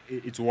 because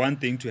it's one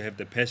thing to have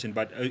the passion,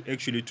 but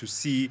actually to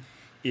see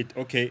it,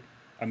 okay,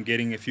 I'm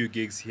getting a few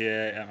gigs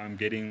here, I'm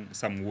getting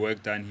some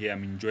work done here,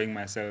 I'm enjoying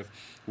myself.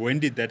 When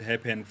did that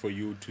happen for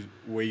you, to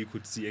where you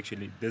could see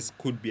actually this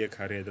could be a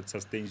career that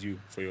sustains you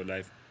for your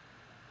life?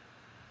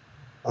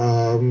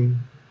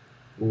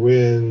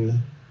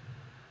 When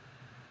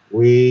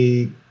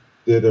we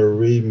did a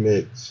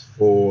remix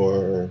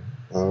for,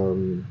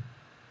 um,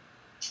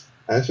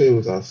 actually, it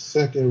was our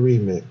second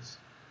remix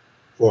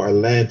for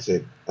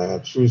Atlantic,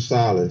 True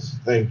Solace.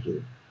 Thank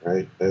you.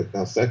 Right,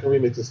 our second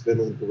remix of Spin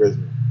and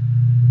Charisma,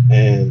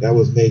 and that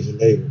was major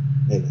label,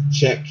 and the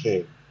check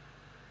came.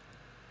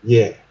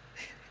 Yeah.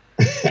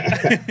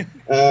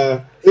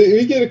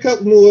 We get a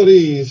couple more of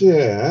these.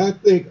 Yeah, I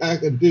think I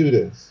can do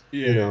this.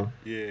 Yeah,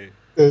 yeah.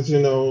 Because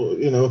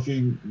if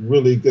you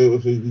really good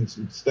with it, you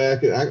can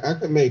stack it. I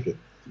can make it.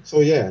 So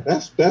yeah,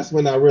 that's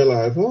when I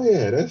realized, oh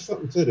yeah, there's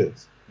something to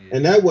this. Yeah.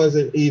 And that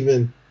wasn't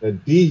even a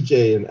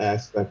DJing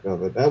aspect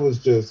of it. That was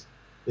just,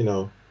 you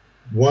know,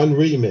 one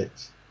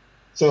remix.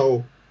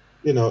 So,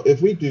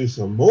 if we do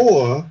some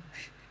more,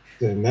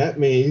 then that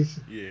means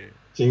Yeah.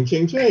 ching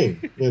ching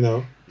ching,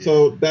 Yeah.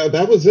 So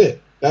that was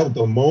it. That was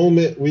the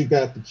moment we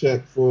got the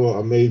check for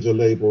a major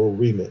label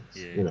remix,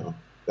 Yeah.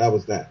 That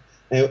was that.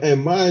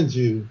 And mind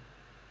you,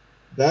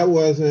 that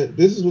wasn't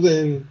this was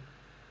in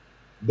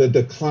the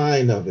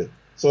decline of it.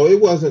 So it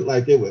wasn't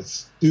like it was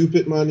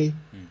stupid money,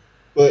 Mm.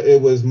 but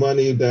it was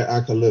money that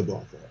I could live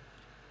off of,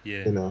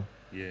 Yeah. you know.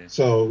 Yeah.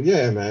 So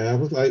yeah, man, I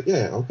was like,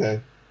 yeah,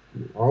 okay.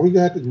 All we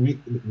got to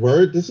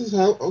word. This is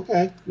how.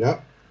 Okay,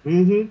 yep.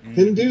 Can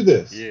Mm-hmm. do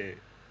this. Yeah.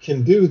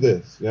 Can do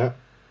this. Yep.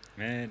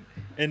 Man,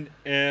 and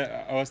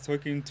I was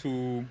talking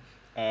to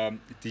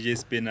DJ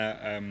Spinner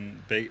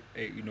back,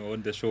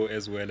 on the show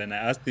as well, and I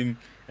asked him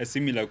a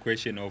similar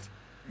question of,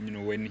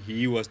 when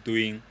he was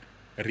doing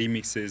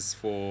remixes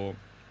for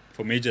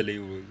major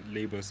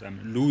labels.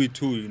 Louis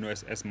too,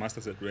 as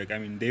masters at work. I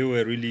mean, they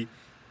were really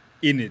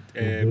in it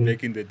hmm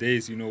back in the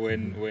days.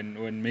 hmm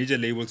When major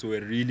labels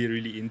were really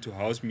really into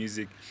house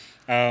music.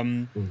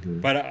 Um, hmm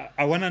but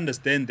I want to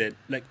understand that,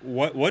 like,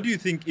 what do you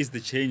think is the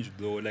change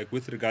though, like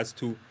with regards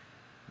to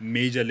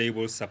major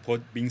labels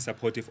being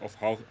supportive of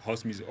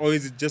house music, or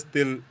is it just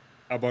still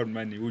about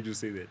money? Would you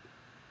say that?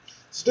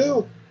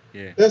 Still,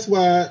 Yeah. that's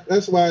why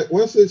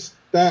once it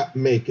stopped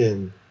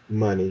making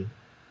money,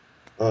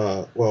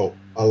 well,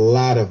 a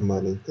lot of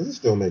money because it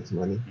still makes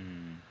money.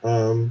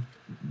 Mm.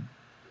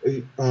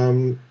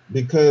 Um,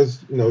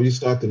 because you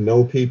start to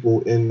know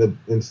people in the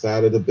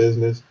inside of the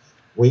business.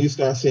 When you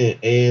start seeing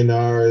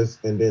A&Rs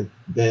and then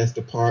dance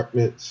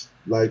departments,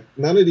 like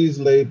none of these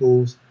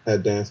labels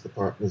have dance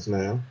departments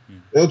now.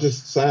 Mm. They'll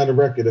just sign a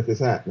record if it's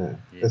hot now.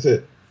 Yeah. That's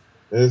it.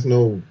 There's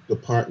no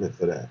department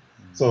for that.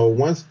 So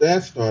once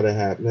that started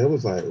happening, it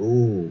was like,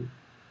 ooh,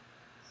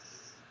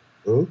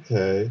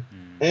 okay.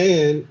 Mm.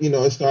 And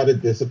it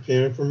started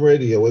disappearing from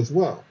radio as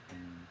well.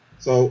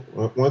 So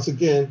once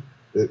again,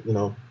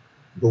 the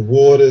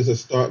waters are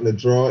starting to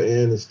draw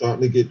in and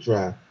starting to get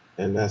dry,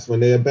 and that's when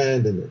they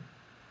abandon it.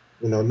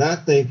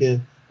 Not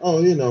thinking,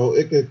 oh,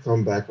 it could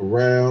come back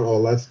around, or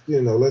let's.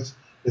 There's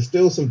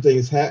still some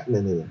things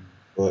happening here,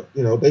 but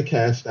they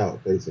cashed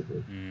out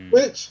basically, Mm.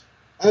 which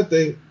I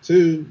think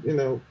too,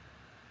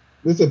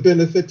 was a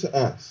benefit to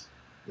us.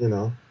 You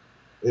know,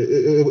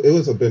 it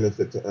was a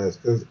benefit to us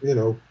because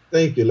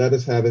thank you, let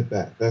us have it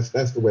back. That's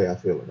the way I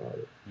feel about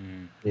it.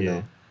 Mm. you Yeah.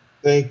 know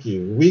thank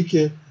you, we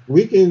can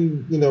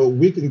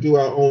do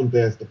our own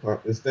dance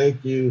departments,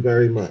 thank you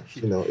very much.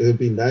 It would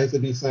be nice to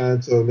be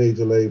signed to a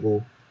major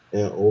label,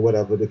 or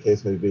whatever the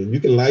case may be. You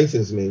can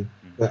license me,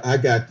 but I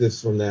got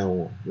this from now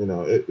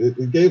on.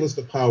 It gave us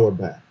the power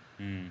back.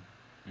 Mm.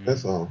 Mm.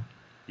 That's all.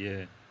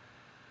 Yeah.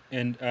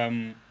 And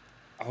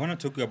I want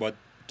to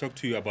talk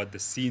to you about the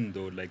scene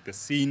though, like the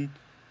scene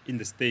in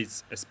the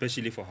States,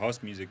 especially for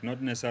house music. Not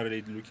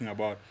necessarily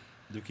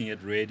looking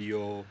at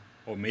radio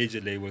or major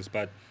labels,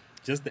 but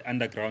just the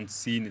underground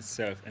scene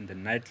itself and the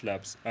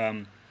nightclubs.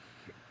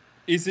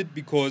 Is it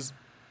because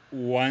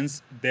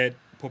once that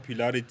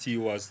popularity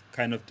was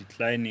kind of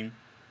declining,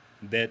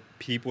 that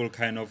people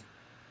kind of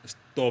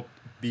stopped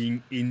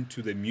being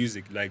into the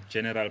music, like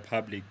general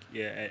public,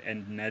 yeah,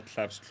 and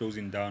nightclubs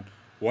closing down?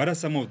 What are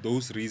some of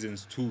those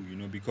reasons too?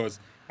 Because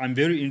I'm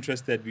very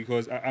interested,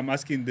 because I'm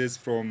asking this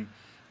from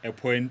a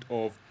point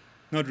of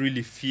not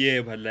really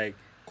fear, but like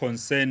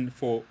concern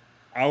for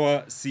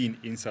our scene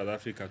in South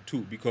Africa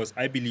too, because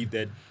I believe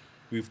that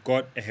we've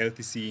got a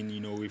healthy scene.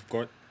 We've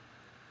got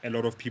a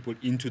lot of people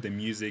into the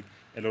music,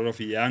 a lot of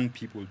young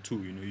people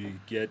too. You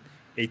get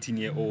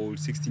 18-year-old,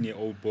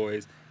 16-year-old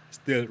boys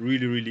still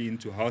really, really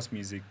into house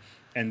music.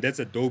 And that's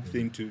a dope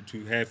thing to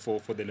have for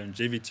the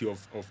longevity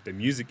of the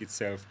music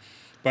itself.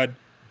 But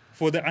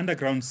for the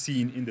underground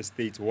scene in the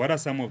States, what are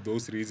some of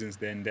those reasons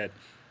then that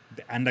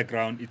the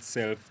underground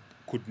itself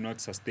could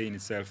not sustain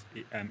itself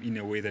in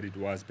a way that it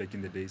was back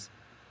in the days?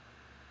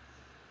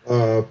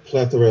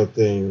 Plethora of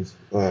things.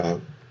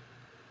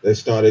 They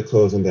started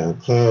closing down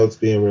clubs,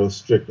 being real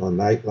strict on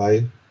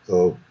nightlife.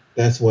 So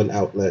that's one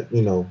outlet,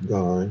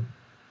 gone.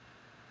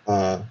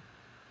 Uh,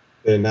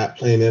 they're not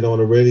playing it on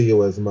the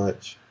radio as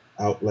much.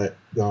 Outlet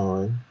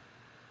gone.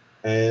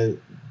 And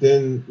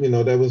then,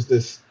 there was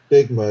this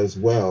stigma as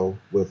well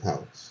with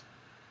house.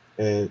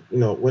 And,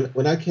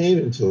 when I came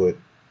into it,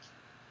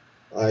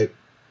 like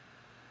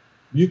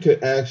you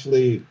could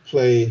actually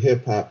play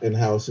hip hop and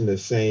house in the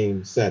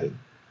same setting,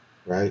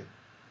 right?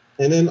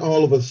 And then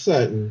all of a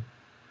sudden,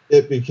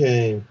 it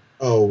became,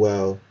 oh,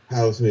 well,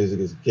 house music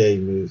is gay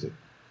music.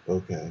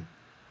 Okay.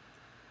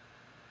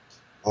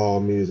 All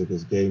music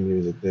is gay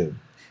music then.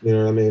 You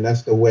know what I mean?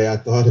 That's the way I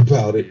thought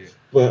about it. Yeah.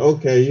 But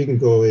okay, you can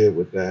go ahead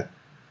with that.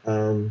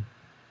 Um,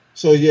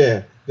 so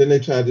yeah, then they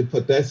tried to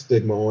put that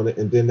stigma on it,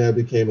 and then there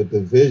became a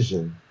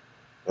division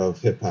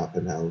of hip hop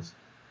and house.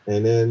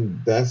 And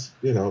then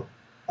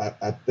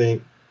I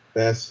think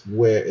that's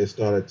where it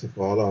started to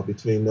fall off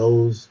between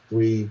those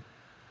three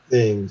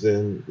things.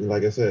 And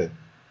like I said,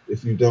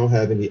 if you don't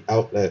have any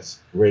outlets,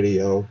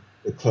 radio,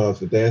 the clubs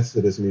to dance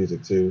to this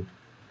music to,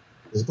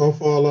 it's gonna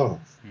fall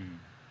off.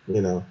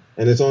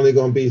 and it's only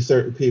going to be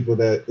certain people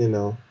that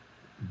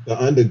the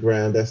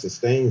underground that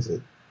sustains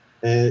it.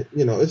 And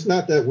it's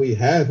not that we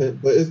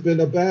haven't, but it's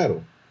been a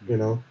battle,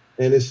 Mm.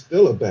 and it's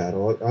still a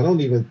battle. I don't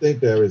even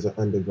think there is an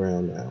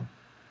underground now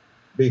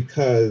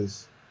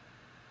because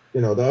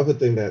the other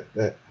thing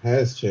that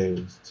has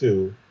changed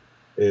too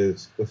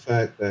is the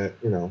fact that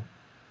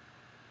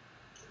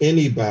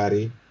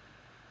anybody,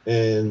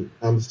 and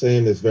I'm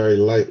saying this very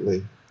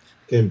lightly,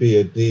 can be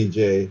a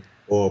DJ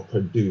or a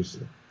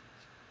producer,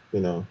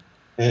 you know.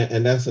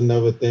 And that's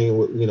another thing,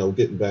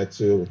 getting back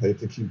to, I hate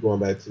to keep going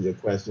back to your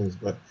questions,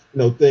 but,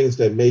 things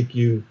that make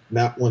you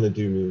not want to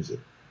do music,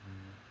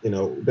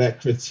 that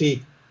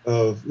critique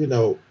of,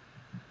 you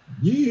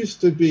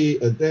used to be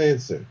a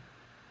dancer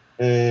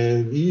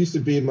and you used to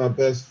be my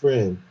best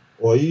friend,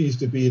 or you used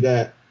to be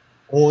that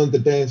on the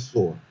dance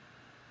floor.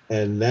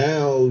 And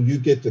now you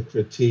get to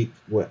critique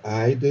what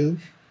I do,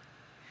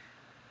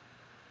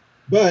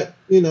 but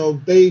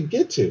they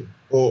get to,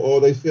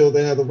 or they feel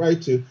they have the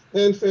right to,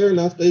 and fair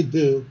enough, they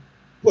do.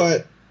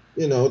 But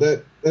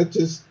that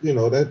just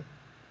that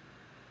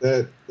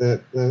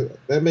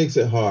makes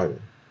it harder,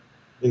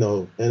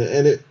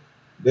 and it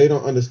they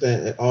don't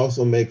understand. It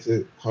also makes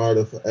it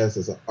harder for us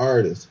as an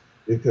artist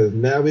because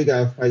now we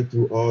gotta fight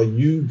through all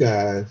you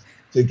guys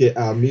to get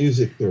our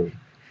music through,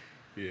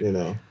 Yeah. you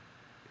know,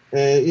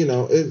 and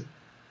it's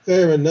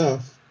fair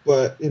enough,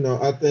 but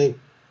I think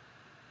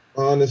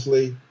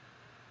honestly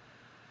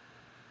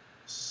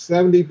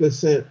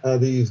 70%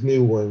 of these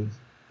new ones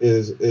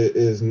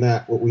is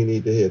not what we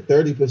need to hear.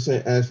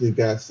 30% actually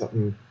got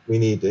something we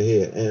need to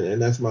hear.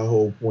 And that's my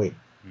whole point.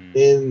 Mm.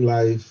 In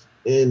life,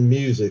 in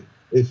music,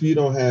 if you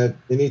don't have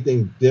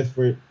anything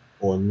different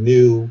or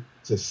new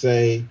to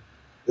say,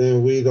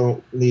 then we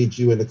don't need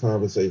you in the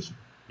conversation.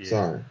 Yeah.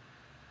 Sorry.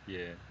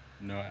 Yeah.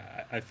 No,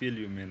 I feel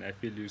you, man. I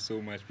feel you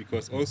so much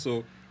because Mm-hmm.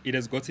 also it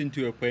has gotten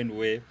to a point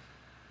where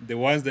the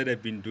ones that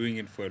have been doing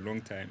it for a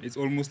long time, it's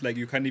almost like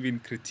you can't even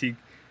critique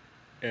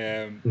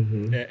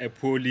Mm-hmm. a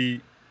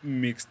poorly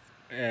mixed,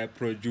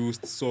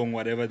 produced song,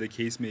 whatever the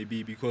case may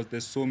be, because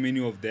there's so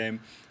many of them,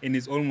 and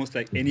it's almost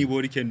like Mm-hmm.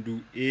 anybody can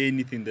do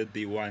anything that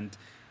they want.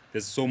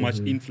 There's so much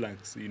Mm-hmm.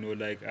 influx,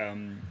 like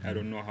I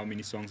don't know how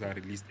many songs are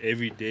released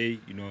every day,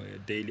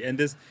 daily, and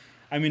there's,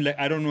 I mean, like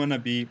I don't wanna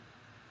be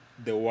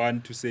the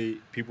one to say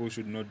people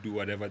should not do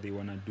whatever they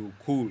wanna do.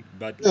 Cool,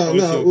 but No,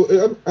 also,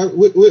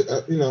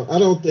 no, I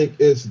don't think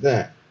it's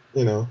that.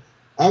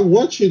 I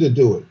want you to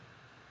do it,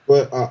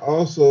 but I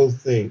also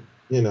think,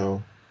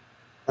 all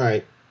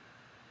right,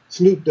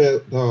 Snoop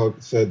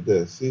Dogg said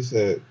this. He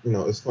said,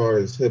 as far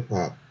as hip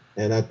hop,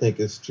 and I think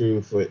it's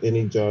true for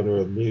any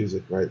genre of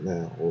music right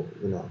now, or,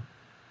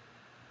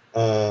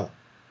 uh,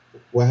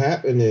 what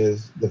happened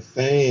is the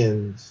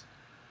fans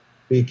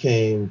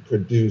became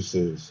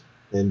producers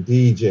and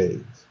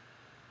DJs.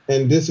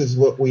 And this is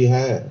what we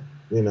have,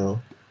 you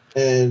know.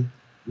 And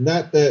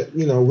not that,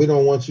 we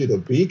don't want you to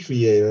be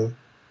creative,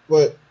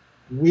 but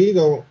we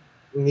don't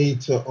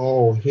need to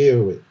all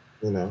hear it,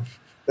 you know.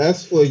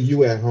 That's for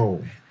you at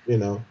home,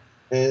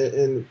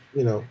 And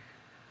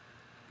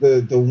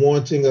the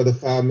wanting of the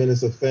 5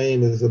 minutes of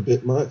fame is a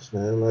bit much,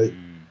 man. Like,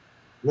 mm,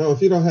 no,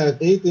 if you don't have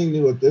anything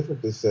new or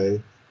different to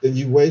say, then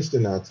you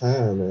wasting our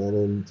time, man,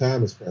 and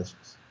time is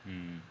precious.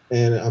 mm,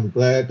 And I'm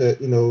glad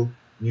that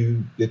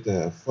you get to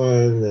have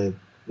fun and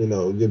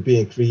you're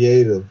being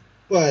creative,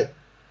 but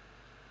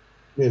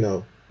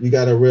you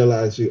got to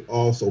realize you're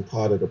also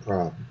part of the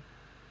problem.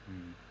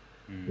 mm,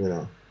 mm, You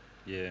know,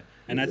 yeah,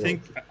 and you know.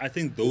 I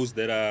think those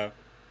that are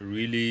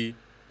really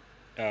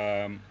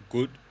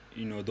good,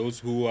 those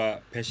who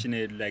are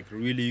passionate, like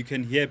really you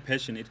can hear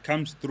passion, it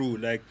comes through,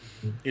 like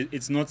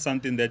it's not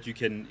something that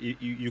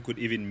you could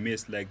even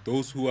miss, like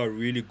those who are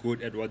really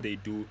good at what they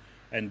do,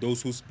 and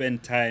those who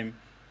spend time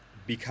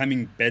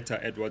becoming better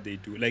at what they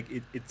do, like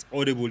it's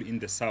audible in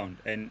the sound,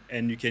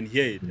 and you can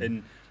hear it,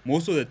 and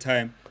most of the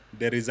time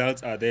the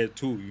results are there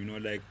too,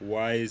 like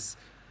why is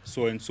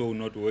so and so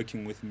not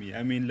working with me?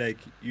 I mean, like,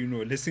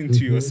 listen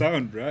to your Hmm.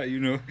 sound, right?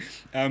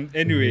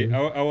 Anyway, Hmm.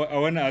 I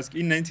want to ask,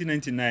 in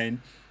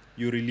 1999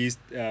 you released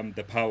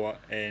the Power,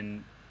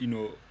 and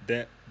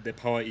the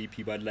Power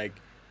EP, but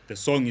like the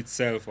song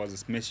itself was a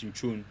smashing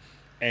tune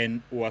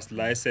and was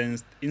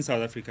licensed in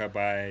South Africa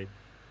by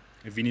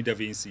Vinny Da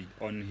Vinci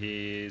on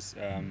his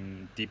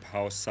Deep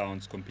House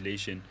Sounds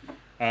compilation.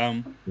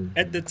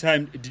 At the Hmm.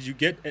 time, did you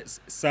get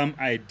some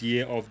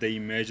idea of the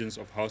emergence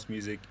of house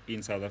music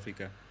in South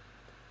Africa?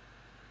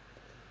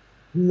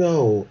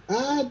 No,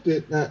 I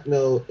did not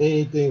know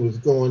anything was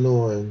going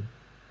on,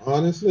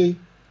 honestly,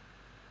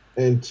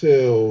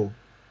 until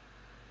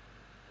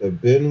the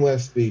Ben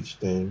West Beach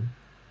thing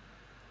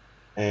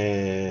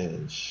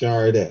and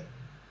Sade.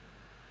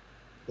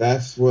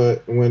 That's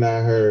when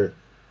I heard,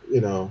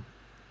 you know,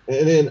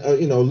 and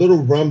then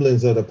little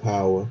rumblings of the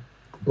Power,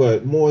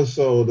 but more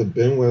so the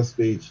Ben West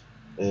speech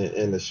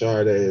and the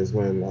Sade is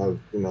when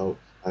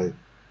like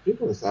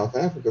people in South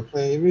Africa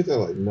playing your music. I'm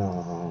like,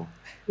 no,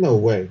 no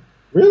way,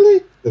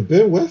 really? The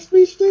Ben West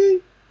speech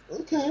thing?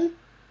 Okay,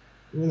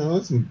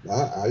 it's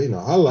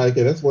I like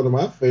it. That's one of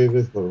my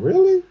favorites. But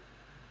really?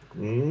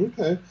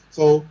 Okay.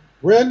 So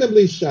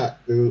randomly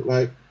shocked, dude.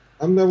 Like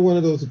I'm never one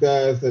of those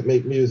guys that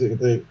make music and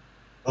think,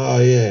 oh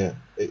yeah,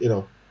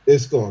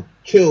 it's gonna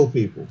kill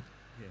people.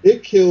 Yeah,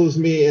 It kills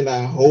me, and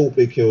I hope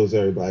it kills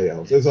everybody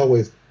else. yeah, There's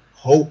always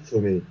hope for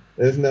me.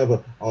 There's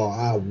never, oh,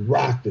 I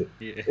rocked it.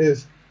 yeah,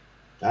 It's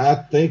I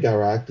think I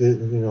rocked it.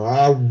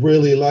 I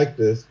really like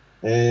this,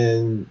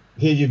 and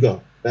here you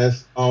go.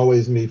 That's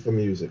always me for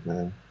music,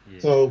 man. yeah.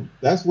 So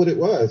that's what it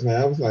was,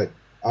 man.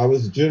 I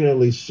was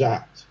genuinely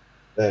shocked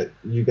that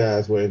you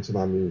guys were into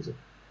my music.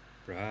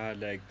 Bruh,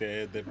 like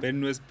the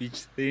Benwest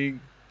Beach thing.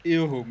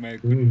 Ew, my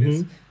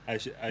goodness. Hmm.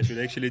 I should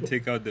actually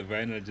take out the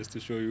vinyl just to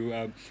show you.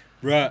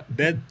 Bruh,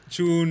 that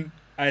tune,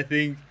 I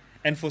think,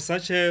 and for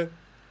such a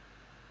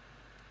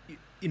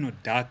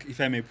dark, if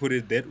I may put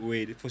it that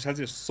way, for such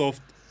a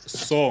soft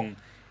song,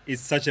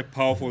 it's such a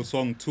powerful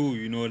song too.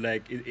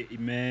 Like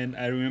man,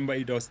 I remember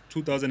it was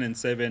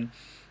 2007.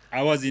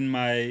 I was in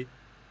my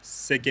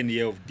second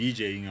year of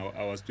DJing.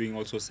 I was doing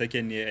also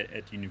second year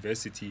at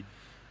university,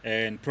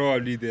 and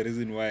probably the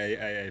reason why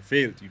I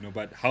failed.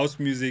 But house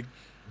music,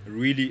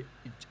 really,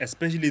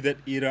 especially that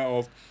era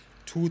of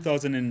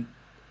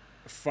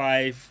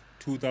 2005,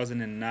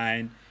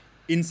 2009,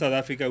 in South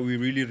Africa, we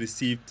really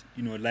received,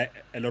 a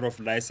lot of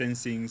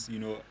licensings,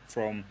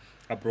 from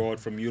abroad,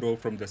 from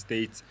Europe, from the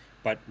States,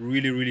 but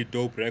really, really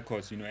dope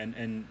records,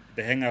 and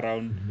the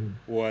hangaround Hmm.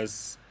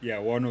 was, yeah,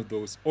 one of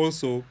those.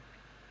 Also,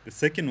 the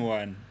second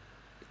one,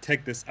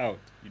 check this out,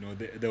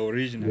 the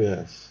original,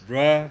 Yes.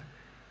 bruh,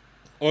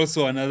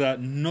 also another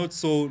not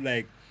so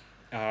like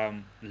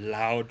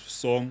loud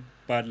song,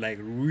 but like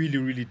really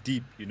really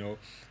deep,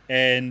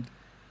 and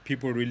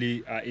people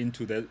really are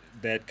into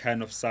that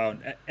kind of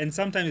sound. And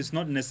sometimes it's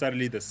not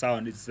necessarily the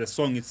sound, it's the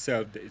song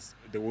itself, it's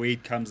the way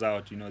it comes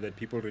out, that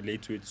people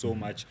relate to it so Mhm.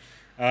 much.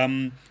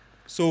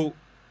 So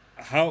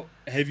how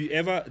have you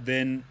ever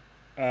then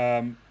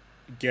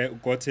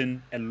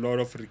gotten a lot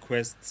of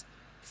requests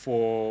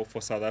for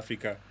South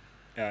Africa,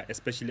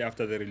 especially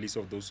after the release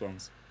of those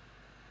songs?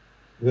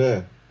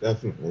 Yeah,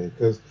 definitely.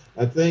 Because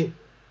I think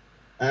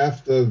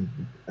after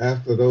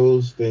after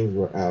those things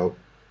were out,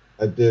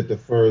 I did the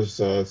first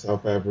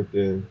South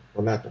African,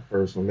 well, not the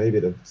first one, maybe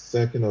the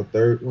second or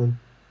third one,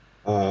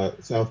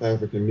 South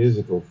African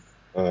musical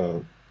uh,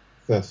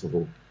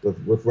 festival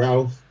with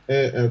Ralph,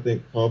 and I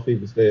think Coffee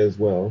was there as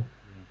well.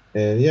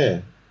 And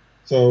yeah,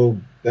 so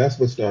that's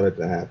what started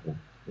to happen,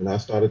 and I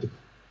started to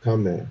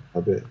come there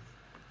a bit.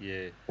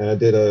 Yeah. And I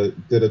did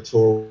a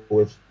tour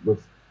with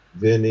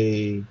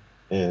Vinny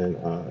and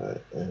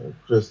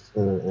Chris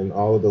and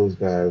all of those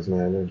guys,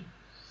 man. And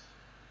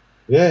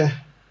yeah,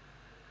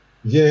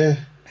 yeah,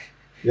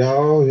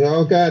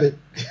 y'all got it.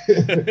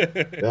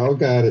 Y'all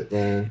got it,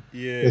 man.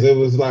 Yeah. Because it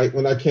was like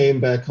when I came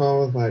back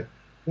home, I was like,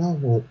 y'all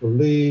won't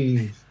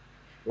believe,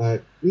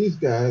 like these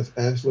guys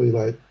actually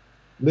like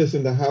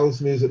listen to house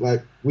music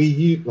like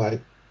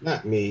like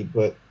not me,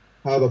 but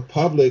how the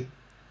public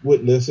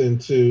would listen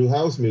to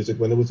house music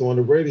when it was on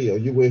the radio.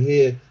 You would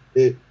hear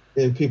it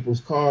in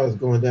people's cars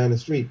going down the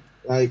street.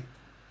 Like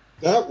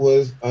that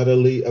was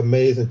utterly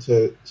amazing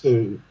to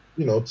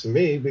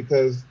me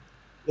because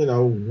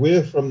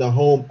we're from the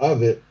home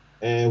of it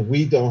and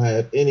we don't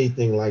have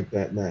anything like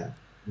that now.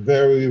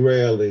 Very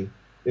rarely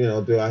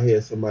do I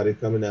hear somebody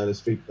coming down the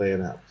street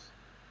playing house.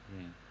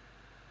 Yeah.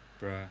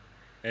 Bruh.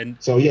 And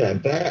So yeah,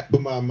 that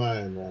blew my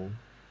mind, man.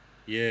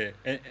 yeah,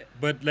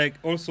 but like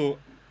also,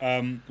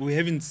 we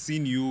haven't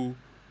seen you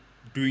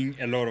doing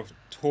a lot of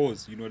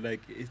tours.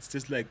 Like it's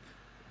just like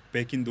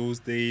back in those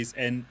days.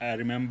 And I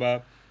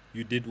remember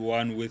you did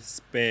one with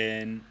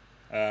Span.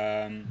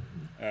 Um,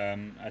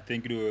 I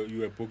think you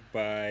were booked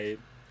by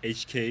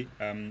HK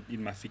in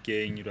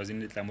Mafikeng. It was in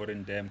the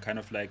Tlamorin Dam, kind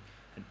of like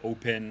an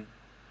open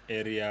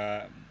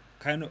area,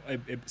 kind of a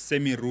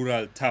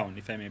semi-rural town,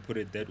 if I may put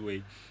it that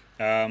way.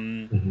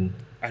 Um, Hmm.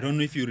 I don't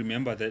know if you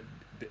remember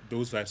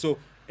those vibes. So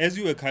as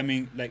you were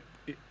coming, like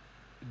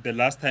the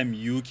last time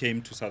you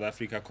came to South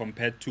Africa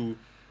compared to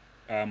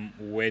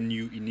when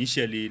you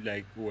initially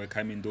like were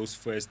coming those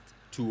first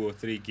 2 or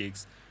 3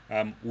 gigs,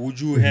 Hmm. would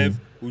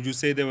you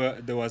say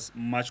there was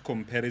much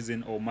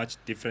comparison or much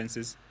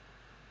differences?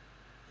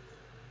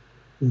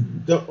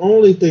 The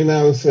only thing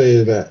I would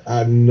say that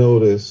I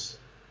noticed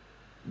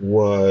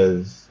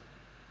was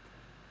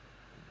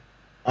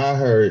I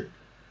heard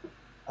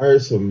I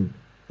heard some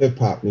hip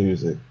hop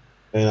music,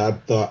 and I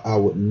thought I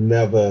would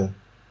never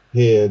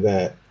hear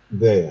that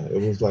there.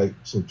 It was like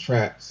some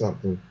trap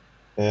something,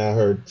 and I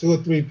heard two or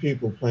three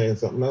people playing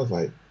something. I was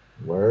like,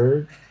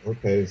 "Word,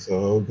 okay." So,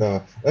 oh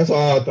God, that's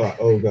all I thought.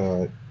 Oh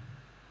God,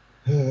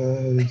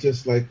 it's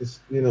just like this.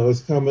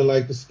 It's coming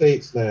like the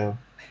states now,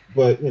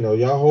 but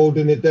y'all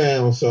holding it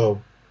down.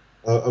 So,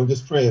 I'm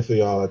just praying for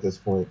y'all at this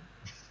point.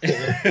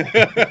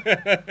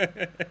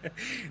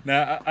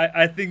 Now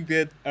I think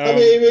that I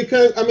mean,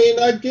 because I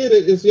get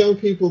it. It's young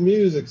people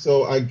music,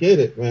 so I get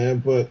it, man.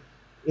 But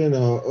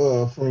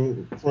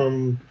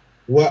from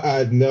what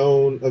I'd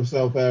known of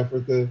South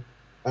Africa,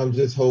 I'm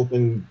just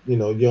hoping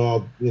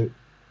y'all. I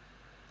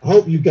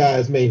hope you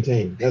guys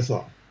maintain. That's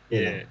all.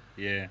 yeah,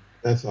 yeah.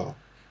 That's all.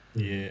 Hmm.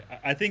 Yeah,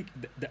 I think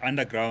the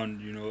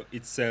underground,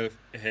 itself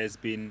has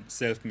been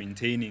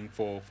self-maintaining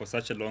for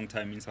such a long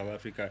time in South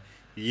Africa.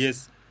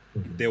 Yes,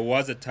 Hmm. there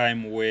was a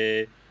time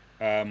where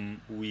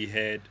we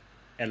had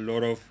a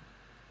lot of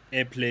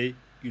airplay,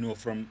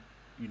 from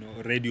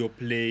radio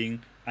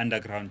playing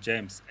underground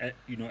jams. A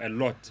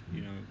lot.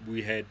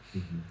 We had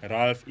Hmm.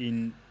 Ralph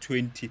in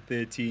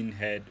 2013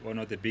 had one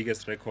of the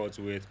biggest records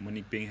with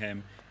Monique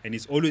Bingham, and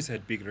he's always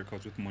had big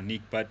records with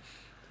Monique, but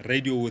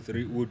radio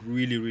would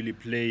really really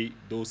play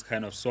those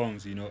kind of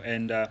songs,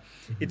 and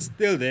it's Hmm.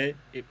 still there.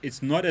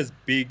 It's not as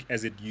big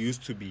as it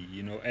used to be,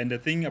 and the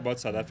thing about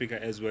South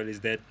Africa as well is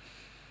that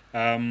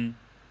um,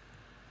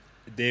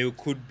 there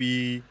could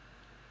be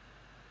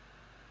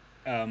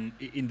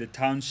in the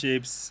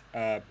townships,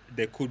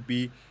 there could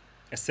be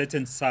a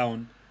certain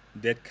sound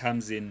that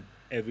comes in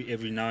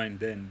every now and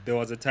then. There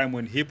was a time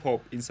when hip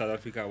hop in South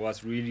Africa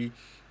was really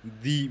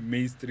the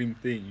mainstream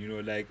thing.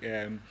 Like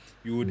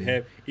you would Hmm.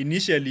 have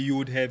initially you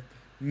would have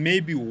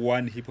maybe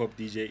one hip hop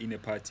DJ in a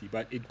party,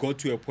 but it got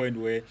to a point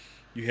where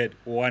you had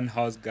one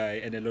house guy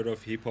and a lot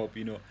of hip hop.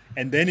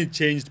 And then it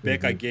changed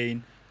back Hmm.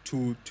 again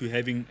to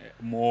having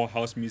more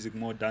house music,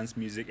 more dance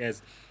music.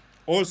 As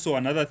also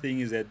another thing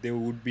is that there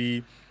would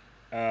be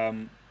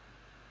um,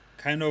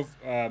 kind of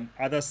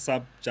other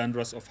sub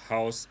genres of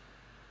house,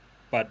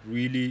 but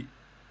really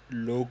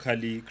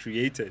locally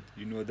created.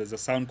 There's a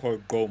sound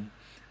called gom.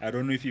 I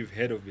don't know if you've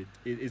heard of it.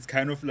 It's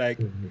kind of like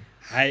Hmm.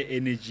 high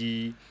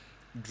energy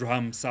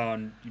drum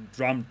sound,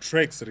 drum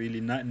tracks,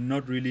 really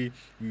not really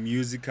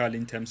musical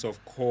in terms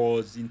of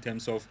chords, in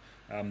terms of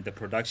the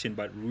production,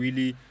 but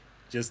really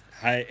just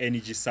high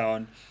energy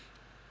sound,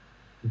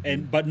 Hmm.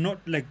 and but not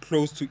like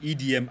close to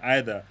EDM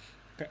either.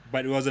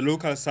 But it was a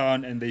local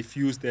sound, and they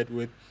fused that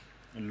with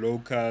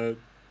local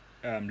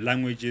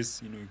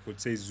languages. You could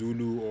say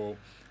Zulu or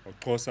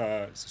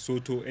Xhosa,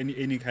 Sotho,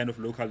 any kind of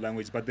local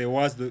language. But there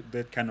was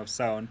that kind of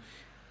sound.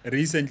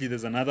 Recently,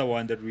 there's another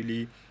one that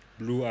really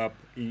blew up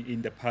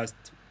in the past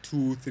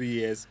 2 3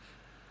 years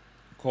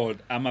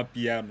called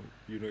Amapiano.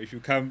 If you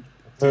come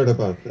I've to, heard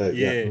about that.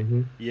 Yeah. yeah,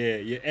 Hmm.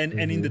 yeah, and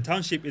in the Hmm.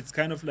 township, it's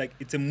kind of like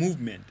it's a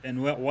movement,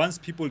 and once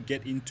people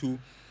get into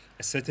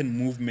a certain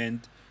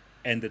movement,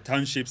 and the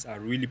townships are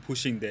really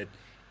pushing that,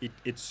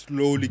 it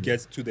slowly Hmm.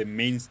 gets to the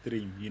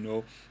mainstream,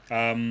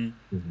 um,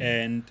 Hmm.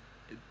 and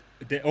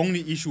the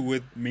only issue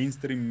with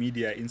mainstream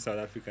media in South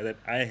Africa that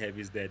I have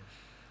is that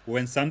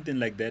when something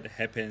like that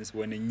happens,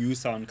 when a new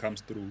sound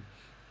comes through,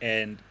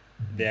 and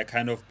Hmm. they're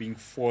kind of being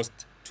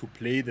forced to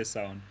play the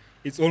sound,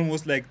 it's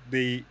almost like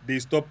they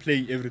stop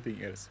playing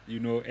everything else,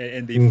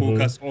 and they Hmm.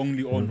 focus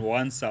only on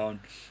one sound,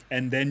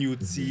 and then you'd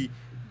Hmm. see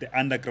the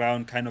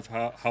underground kind of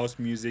house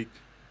music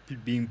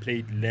being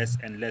played less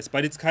and less,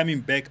 but it's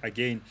coming back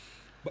again.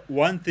 But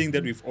one thing that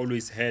Hmm. we've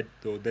always had,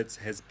 though, that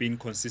has been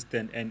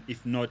consistent, and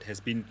if not has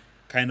been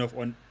kind of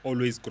on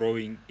always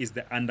growing, is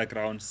the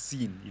underground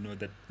scene.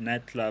 The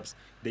nightclubs,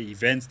 the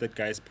events that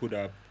guys put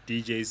up,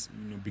 DJs,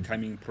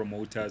 becoming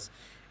promoters,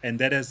 and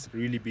that has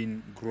really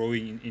been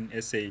growing in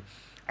SA.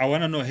 I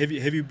want to know, have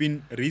you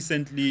been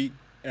recently,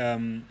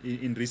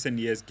 in recent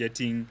years,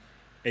 getting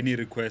any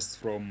requests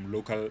from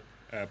local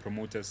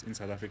promoters in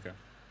South Africa?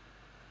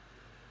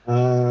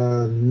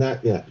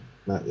 Not yet.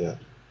 Not yet.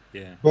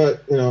 Yeah.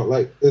 But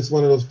like it's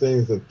one of those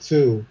things of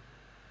two.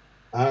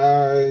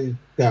 I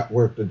got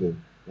work to do.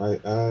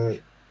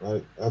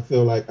 I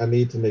feel like I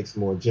need to make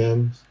some more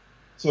gems.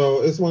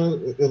 So it's one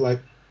of like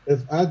if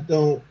I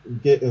don't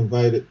get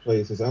invited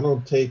places, I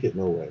don't take it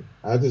no way.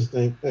 I just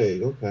think,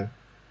 hey, okay.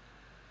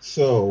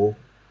 So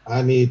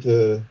I need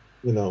to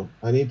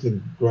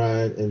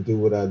grind and do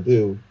what I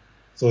do.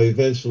 So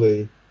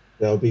eventually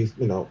there'll be,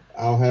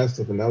 I'll have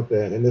something out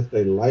there. And if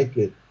they like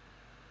it,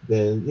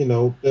 then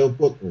they'll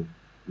book me,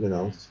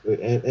 Mm.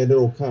 and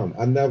it'll come.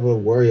 I never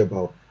worry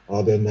about,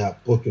 oh, they're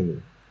not booking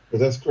me,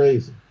 because that's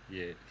crazy.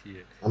 Yeah,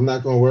 yeah, I'm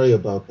not gonna worry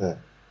about that.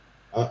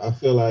 I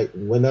feel like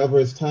whenever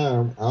it's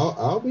time,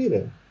 I'll be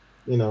there.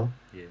 You know,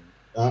 yeah,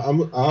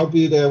 I'll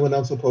be there when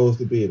I'm supposed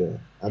to be there.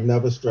 I yeah.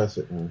 never stress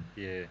it, man.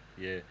 Yeah.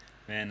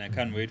 Man, I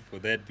can't Hmm. wait for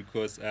that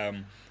because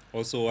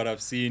also what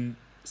I've seen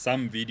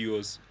some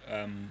videos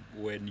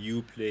when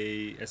you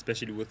play,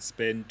 especially with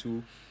Spen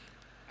too.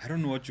 I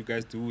don't know what you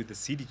guys do with the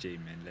CDJ,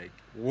 man. Like,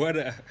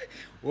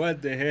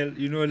 what the hell?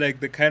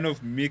 Like the kind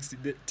of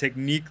the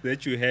technique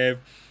that you have.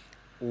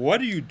 What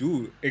do you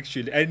do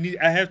actually?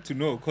 I have to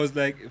know because,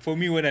 like, for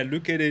me, when I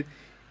look at it,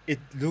 it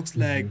looks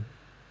like Hmm.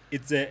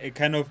 it's a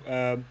kind of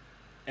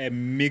a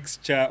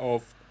mixture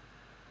of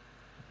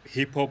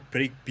hip hop,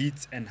 break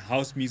beats, and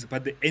house music,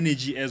 but the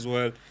energy as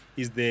well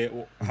is there.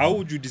 How Hmm.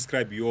 would you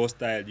describe your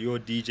style, your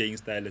DJing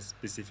style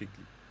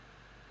specifically?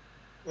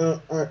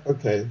 Well,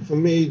 okay. For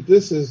me,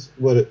 this is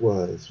what it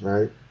was,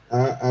 right?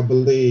 I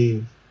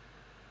believe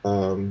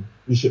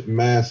you should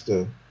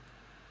master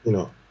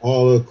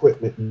all the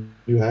equipment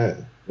you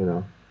have,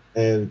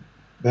 And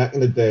back in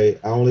the day,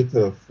 I only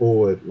could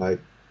afford like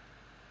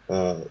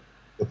uh,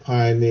 the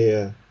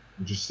Pioneer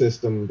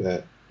system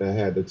that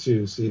had the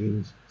two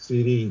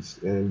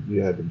CDs, and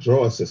you had the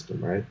drawer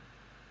system, right?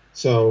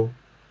 So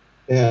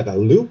it had a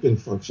looping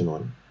function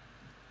on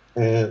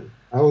it. And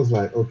I was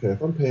like, okay,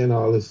 if I'm paying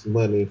all this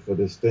money for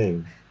this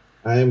thing,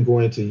 I am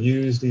going to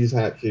use these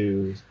hot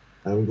cues.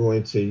 I'm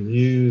going to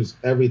use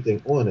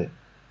everything on it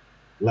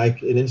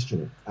like an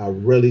instrument. I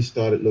really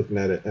started looking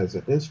at it as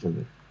an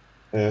instrument.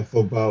 And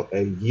for about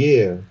a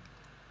year,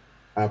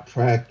 I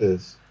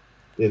practiced,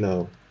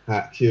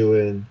 hot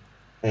cueing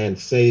and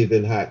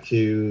saving hot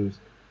cues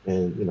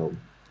and,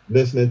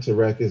 listening to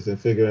records and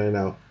figuring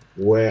out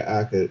where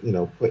I could,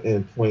 put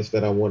in points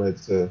that I wanted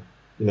to,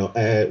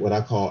 add what I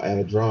call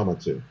add drama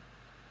to.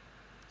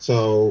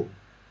 So,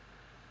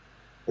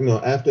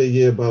 after a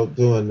year about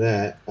doing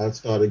that, I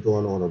started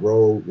going on a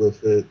road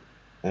with it.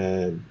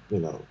 And,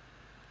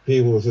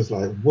 people was just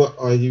like, "What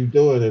are you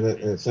doing?"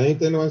 And same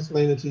thing I'm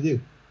explaining to you.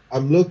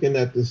 I'm looking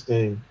at this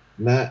thing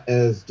not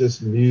as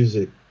just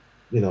music,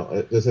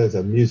 just as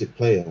a music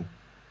player.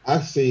 I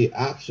see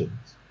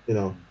options.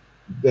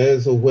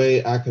 There's a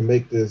way I can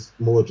make this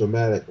more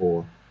dramatic,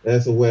 or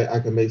there's a way I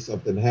can make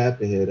something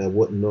happen here that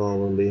wouldn't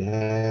normally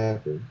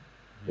happen.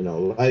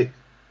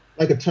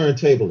 Like a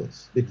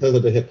turntablist because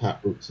of the hip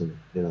hop roots in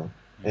it.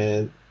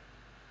 And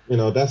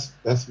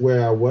that's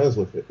where I was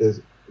with it. Is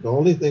the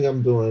only thing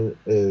I'm doing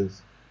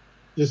is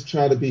just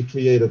try to be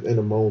creative in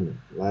the moment.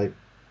 Like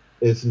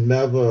it's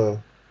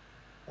never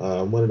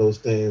one of those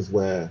things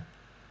where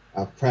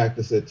I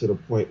practice it to the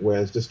point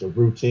where it's just a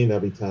routine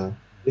every time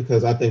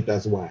because I think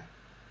that's why.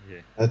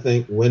 Yeah. I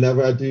think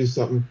whenever I do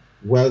something,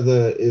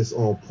 whether it's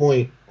on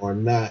point or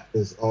not,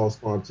 it's all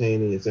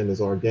spontaneous and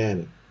it's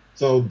organic.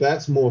 So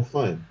that's more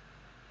fun.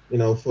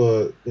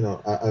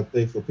 I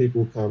think for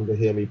people who come to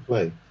hear me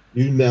play,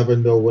 you never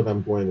know what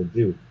I'm going to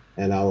do.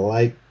 And I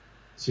like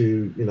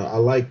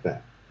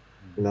that.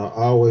 I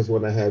always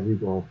want to have you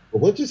going,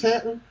 well, what just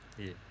happened?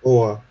 Yeah.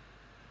 Or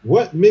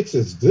what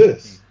mixes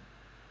this?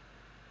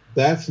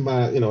 That's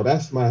my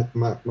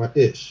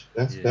ish.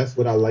 That's Yeah. that's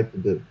what I like to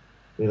do.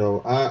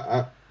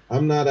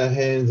 I'm not a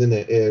hands in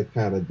the air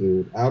kind of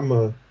dude. I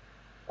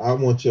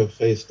want your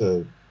face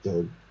to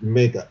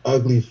make an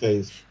ugly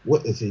face.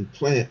 What is he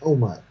playing?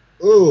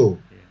 Oh,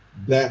 Yeah.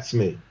 that's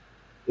me.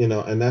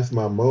 And that's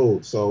my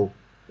mode. So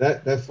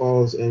that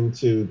falls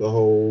into the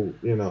whole,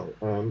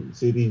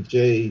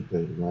 CDJ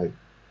thing. Like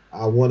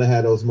I want to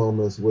have those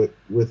moments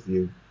with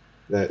you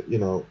that,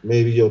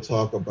 maybe you'll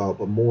talk about,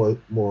 but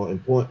more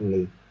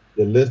importantly,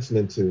 you're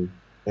listening to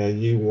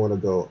and you want to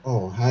go,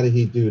 oh, how did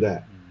he do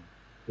that?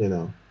 You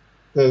know,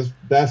 because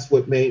that's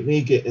what made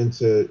me get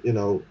into,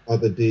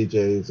 other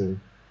DJs and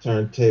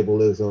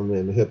turntablism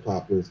and hip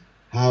hop is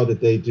how did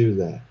they do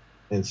that?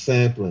 And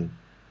sampling,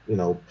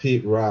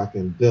 Pete Rock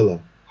and Dilla,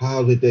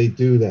 how did they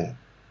do that?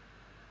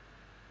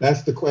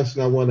 That's the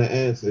question I want to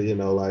answer,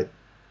 like,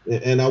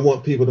 and I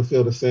want people to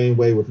feel the same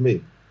way with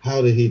me.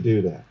 How did he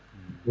do that?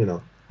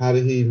 How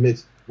did he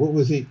mix? What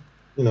was he?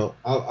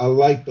 I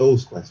like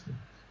those questions,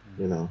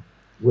 you know,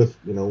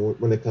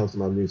 when it comes to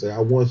my music. I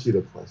want you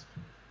to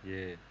question.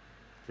 Yeah.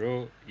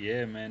 Bro,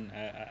 yeah, man,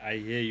 I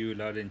hear you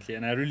loud and clear,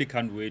 and I really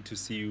can't wait to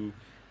see you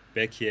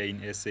back here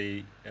in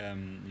SA.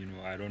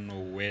 I don't know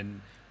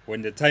when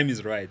the time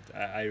is right.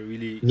 I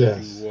really do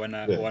Yes, want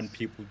yes.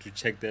 people to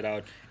check that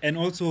out, and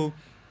also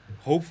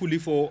hopefully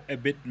for a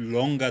bit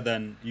longer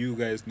than you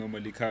guys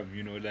normally come.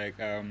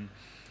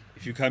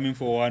 If you come in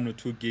for 1 or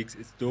 2 gigs,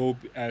 it's dope.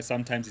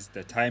 Sometimes it's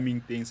the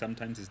timing thing,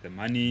 sometimes it's the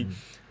money, Mm-hmm,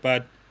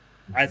 but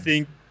I mm-hmm,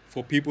 think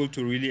for people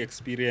to really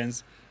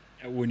experience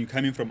when you're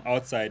coming from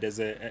outside as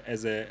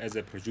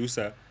a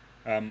producer,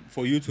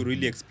 for you to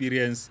really mm-hmm,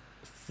 experience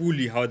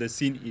fully how the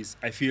scene is,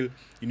 I feel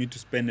you need to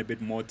spend a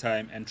bit more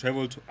time and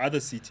travel to other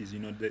cities.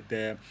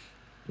 The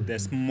mm-hmm,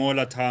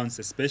 smaller towns,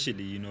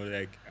 especially.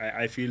 Like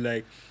I feel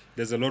like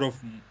there's a lot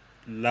of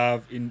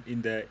love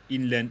in the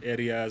inland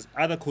areas,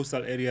 other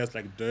coastal areas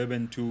like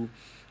Durban too.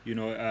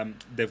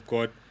 They've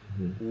got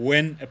mm-hmm,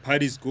 when a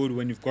party is good,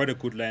 when you've got a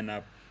good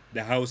lineup,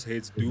 the house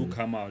heads do mm-hmm,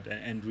 come out,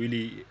 and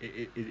really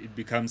it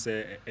becomes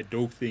a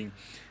dope thing.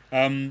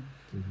 Um,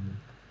 mm-hmm,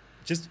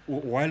 just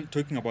while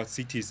talking about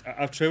cities,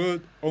 I've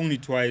traveled only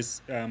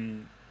twice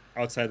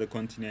outside the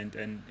continent,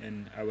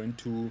 and I went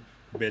to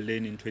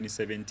Berlin in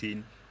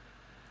 2017,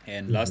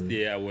 and last mm-hmm,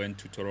 year I went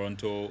to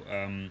Toronto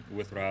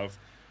with Ralph,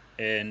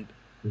 and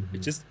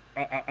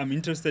mm-hmm, I'm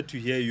interested to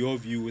hear your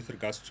view with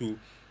regards to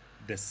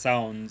the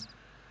sounds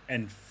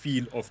and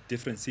feel of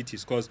different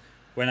cities, because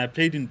when I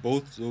played in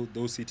both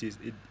those cities,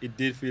 it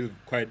did feel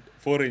quite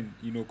foreign,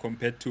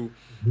 compared to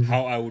mm-hmm,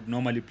 how I would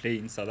normally play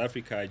in South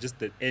Africa. Just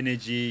the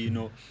energy,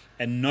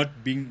 and not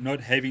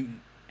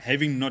having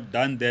not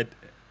done that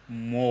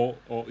more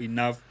or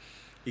enough,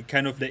 it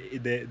kind of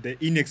the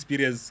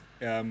inexperience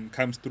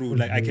comes through.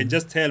 Like I can mm-hmm,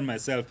 just tell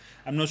myself,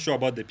 I'm not sure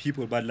about the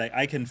people, but like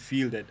I can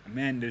feel that,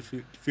 man,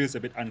 feels a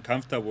bit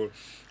uncomfortable.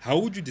 How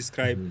would you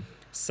describe mm-hmm.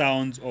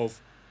 sounds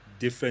of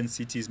different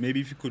cities? Maybe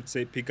if you could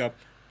say pick up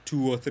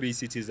 2 or 3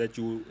 cities that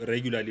you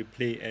regularly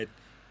play at,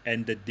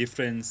 and the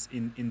difference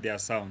in their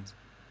sounds.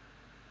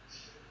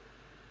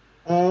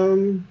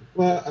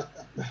 Well,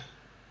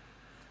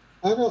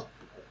 I don't.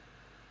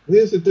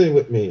 Here's the thing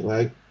with me.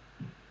 Like,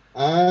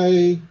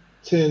 I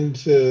tend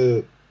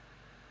to.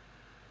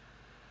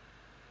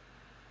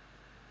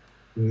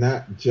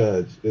 not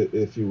judge,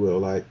 if you will.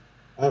 Like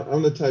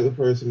I'm the type of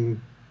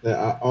person that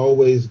I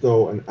always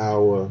go an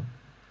hour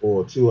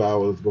or 2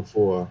 hours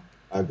before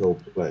I go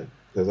play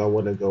because I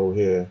want to go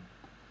hear,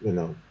 you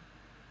know,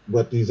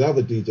 what these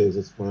other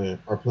DJs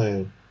are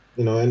playing,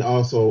 and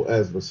also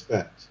as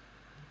respect.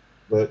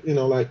 But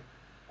like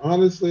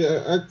honestly,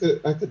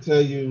 I could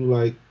tell you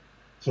like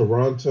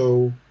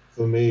Toronto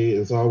for me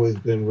has always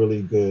been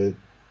really good.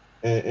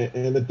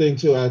 And the thing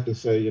too, I have to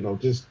say,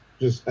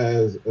 just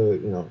as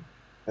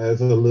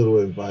as a little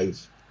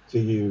advice to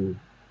you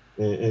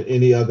and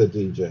any other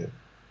DJ,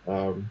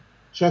 um,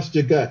 trust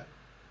your gut.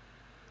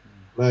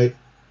 Like,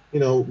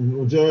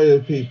 majority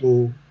of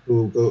people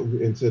who go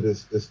into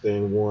this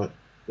thing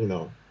you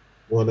know,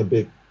 want a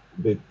big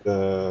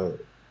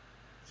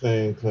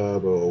fan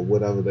club or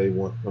whatever they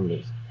want from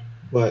this.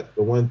 But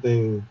the one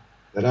thing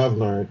that I've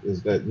learned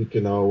is that you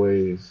can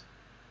always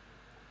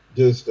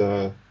just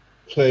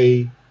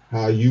play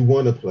how you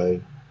want to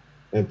play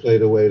and play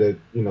the way that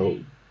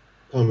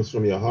comes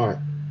from your heart,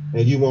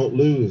 and you won't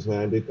lose,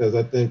 man. Because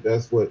I think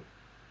that's what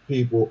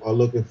people are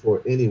looking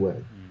for anyway.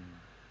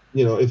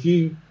 If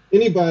you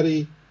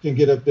anybody can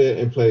get up there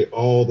and play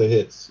all the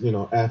hits,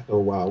 after a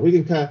while.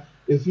 We can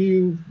if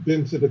you've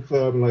been to the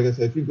club and like I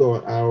said, if you go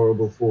an hour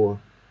before,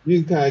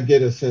 you can kind of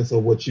get a sense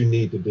of what you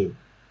need to do,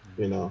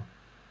 you know,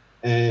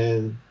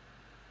 and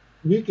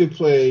you can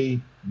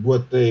play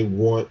what they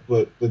want.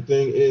 But the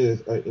thing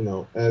is,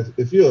 as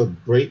if you're a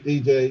great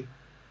DJ,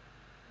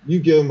 you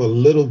give them a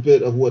little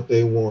bit of what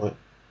they want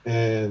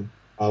and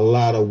a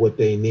lot of what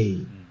they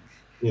need.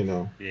 you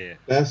know Yeah.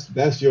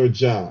 that's your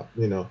job,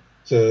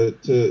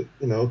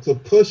 to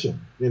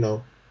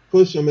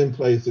push them in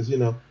places,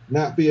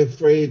 not be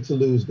afraid to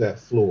lose that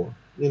floor,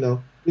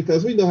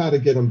 because we know how to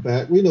get them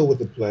back, we know what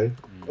to play.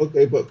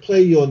 Okay, but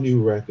play your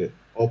new record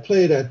or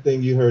play that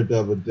thing you heard the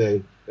other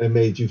day that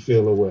made you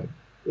feel away,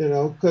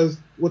 because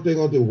what they're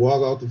gonna do,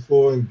 walk out the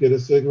floor and get a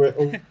cigarette?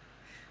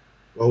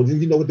 Oh,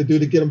 you know what to do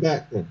to get them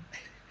back then.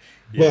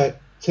 Yeah.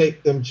 But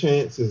take them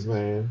chances,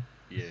 man.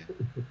 Yeah.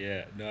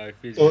 Yeah. No, I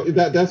feel So you. I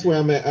feel that's you. where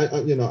I'm at.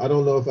 I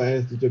don't know if I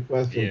answered your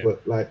question, Yeah.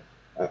 but like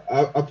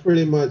I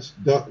pretty much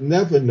don't,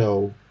 never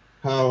know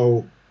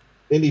how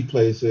any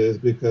place is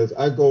because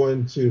I go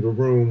into the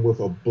room with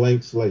a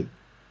blank slate,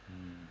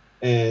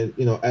 and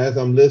as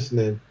I'm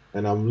listening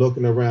and I'm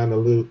looking around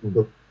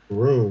the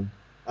room,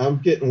 I'm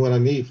getting what I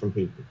need from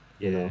people,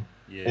 Yeah.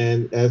 Yeah.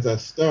 and as I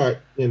start,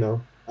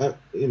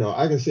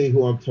 I can see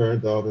who I'm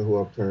turned off and who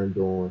I'm turned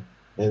on,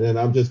 and then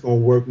I'm just gonna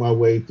work my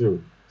way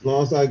through. As long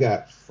Yeah. as I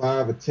got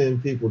 5 or 10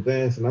 people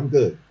dancing, I'm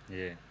good.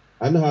 Yeah.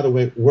 I know how to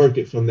work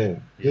it from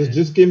there. Just Yeah.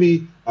 just give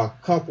me a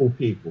couple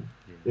people,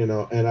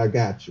 Yeah. and I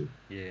got you.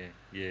 Yeah.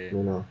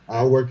 Yeah. I,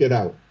 I'll work it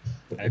out.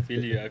 I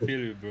feel you. I feel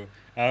you, bro.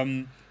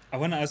 I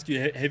want to ask you: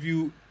 have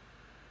you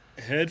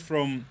heard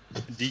from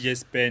DJ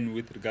Spen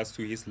with regards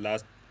to his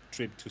last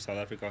trip to South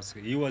Africa? So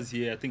he was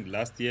here, I think,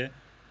 last year.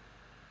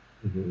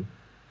 hmm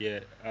Yeah.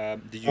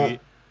 Did uh, you?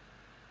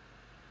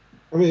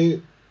 I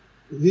mean,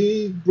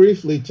 he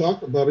briefly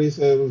talked about it. He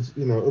said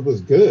it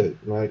was good.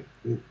 Like,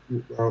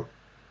 uh,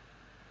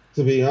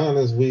 to be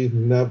honest, we've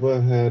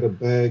never had a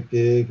bad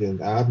gig,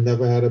 and I've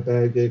never had a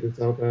bad gig in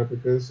South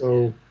Africa. Yeah.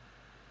 So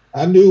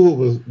I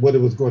knew what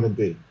it was going to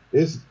be.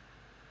 It's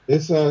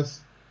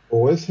us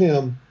or it's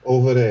him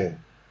over there.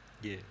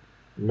 Yeah.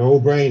 No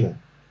brainer.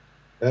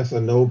 That's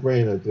a no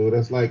brainer, dude.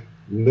 That's like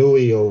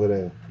Louis over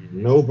there.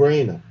 Yeah. No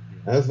brainer.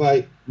 That's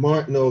like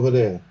Martin over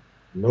there.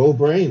 No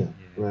brainer,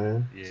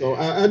 man. Yeah. So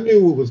Yeah. I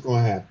knew what was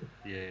going to happen.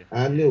 Yeah.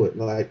 I Yeah. knew it.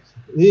 Like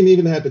he didn't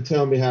even have to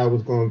tell me how it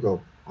was going to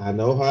go. I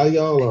know how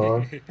y'all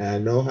are, and I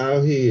know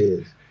how he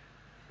is.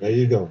 There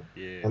you Yeah. go.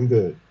 Yeah. I'm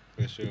good.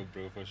 For sure,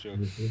 bro. For sure.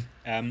 hmm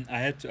I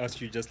had to ask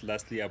you just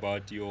lastly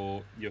about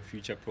your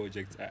future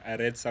projects. I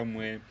read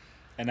somewhere,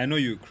 and I know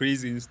you're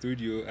crazy in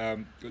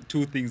studio.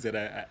 Two things that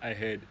I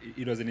heard.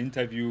 It was an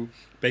interview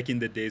back in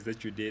the days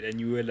that you did, and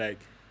you were like,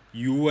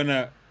 you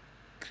wanna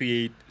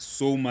create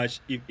so much.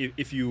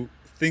 If you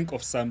think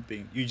of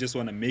something, you just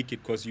wanna make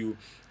it because you.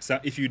 So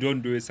if you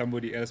don't do it,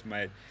 somebody else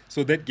might.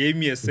 So that gave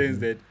me a sense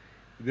hmm that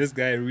this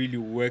guy really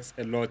works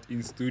a lot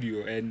in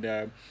studio, and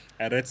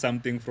I read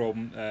something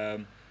from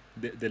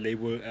the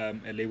label,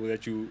 a label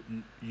that you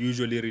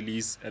usually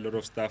release a lot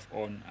of stuff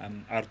on,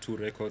 R2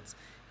 Records,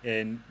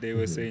 and they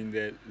were hmm saying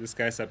that this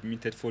guy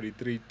submitted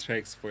 43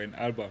 tracks for an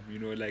album.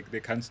 Like they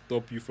can't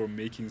stop you from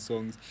making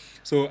songs.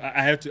 So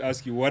I have to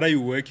ask you, what are you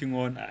working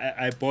on?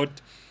 I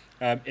bought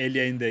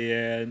earlier in the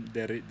year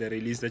the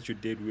release that you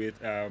did with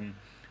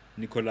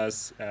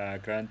Nicholas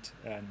Grant,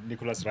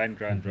 Nicholas Ryan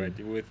Grant, right,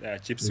 hmm with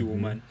Gypsy hmm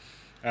Woman.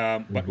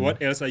 But hmm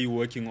what else are you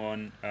working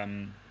on?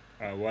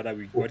 What are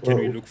we? What can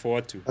we Well, look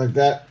forward to? I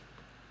got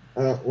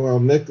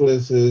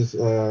Nicholas is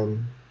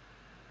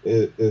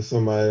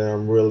somebody that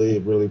I'm really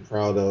really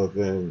proud of,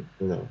 and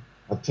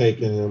I've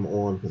taken him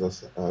on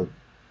because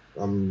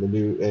I'm the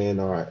new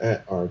A&R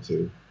at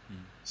R2.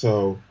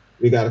 So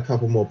we got a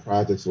couple more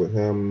projects with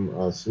him,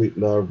 Sweet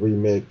Love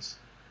remix,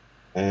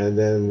 and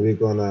then we're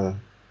gonna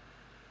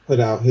put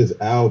out his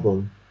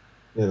album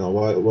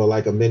well,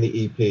 like a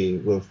mini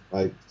EP with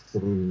like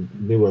some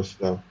newer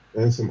stuff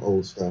and some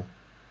old stuff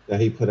that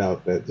he put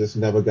out that just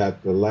never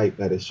got the light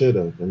that it should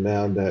have. And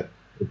now that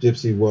the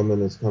Gypsy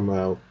Woman has come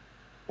out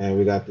and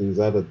we got these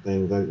other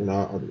things,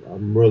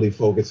 I'm really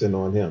focusing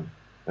on him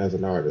as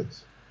an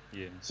artist.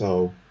 Yeah.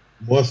 So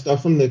more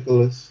stuff from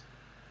Nicholas,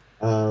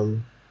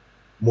 um,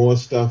 more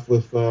stuff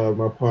with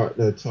my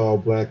partner, Tall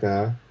Black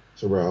Eye,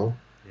 Terrell.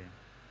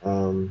 Yeah.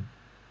 Um,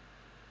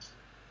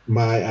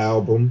 my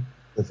album,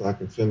 if I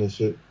can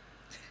finish it,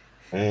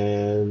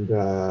 and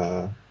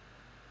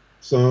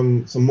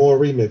some more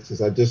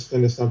remixes. I just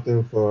finished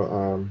something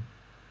for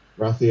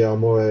Rafael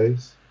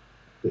Moyes.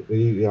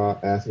 He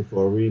asked me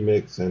for a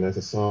remix, and there's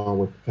a song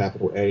with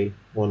capital A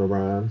on the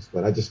rhymes,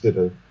 but I just did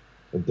a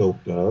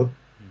dope dub.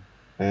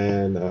 Mm.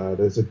 And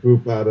there's a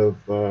group out of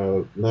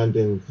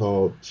London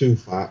called Two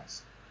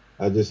Fox.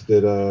 I just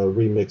did a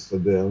remix for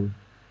them,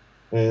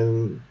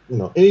 and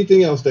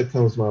anything else that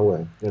comes my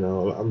way.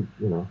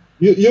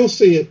 You'll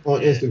see it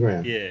on Yeah.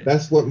 Instagram. Yeah.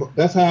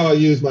 That's how I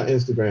use my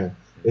Instagram.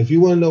 If you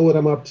want to know what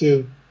I'm up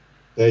to,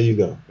 there you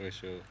go. For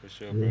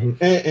sure, bro.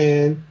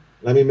 And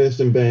let me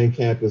mention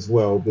Bandcamp as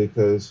well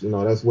because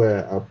that's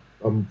where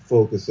I'm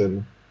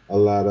focusing a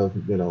lot of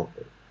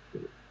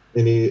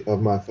any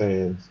of my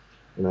fans.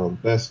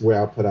 That's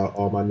where I put out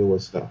all my newer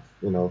stuff.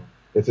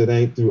 If it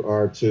ain't through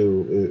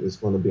R2, it's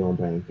going to be on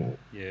Bandcamp.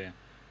 Yeah.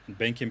 And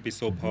Bandcamp is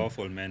so Hmm.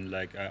 powerful, man.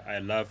 Like I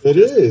love It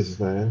just is,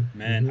 man.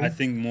 man. I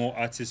think more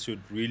artists should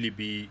really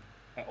be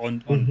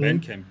on Hmm.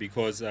 Bandcamp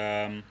because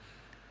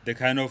the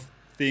kind of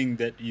thing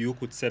that you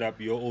could set up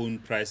your own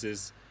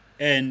prices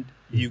and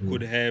you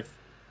could Hmm. have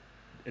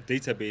a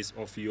database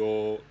of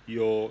your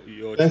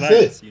That's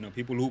it. clients,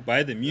 people who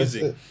buy the That's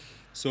music. it.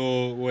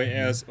 So Hmm.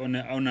 whereas on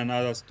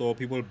another store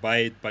people buy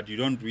it but you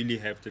don't really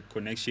have the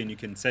connection, you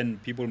can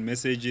send people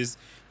messages,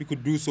 you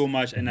could do so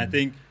much. And I Hmm.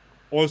 think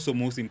also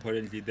most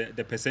importantly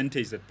the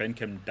percentage that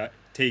Bandcamp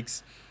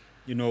takes,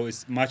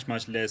 is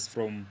much less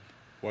from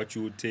what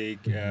you would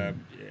take Hmm.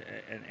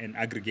 an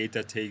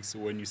aggregator takes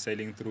when you're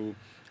selling through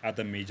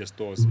other major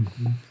stores.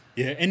 Hmm.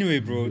 Yeah, anyway,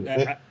 bro,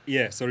 Hmm.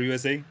 yeah, sorry, you were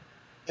saying.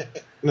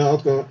 No, I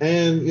was going,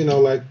 and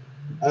like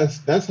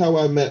that's how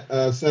I met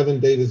Seven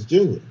Davis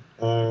Jr.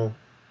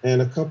 And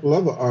a couple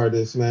other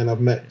artists, man, I've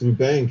met through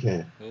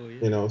Bandcamp. Oh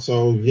yeah.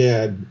 So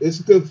yeah,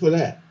 it's good for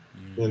that.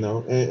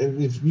 Mm.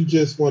 And if you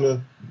just want to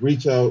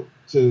reach out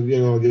to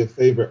your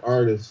favorite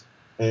artists,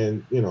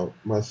 and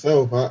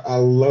myself, I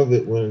love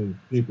it when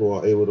people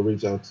are able to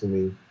reach out to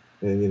me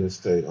and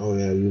say, oh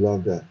yeah, you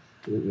love that,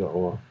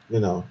 or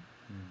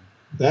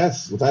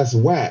that's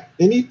whack.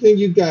 Anything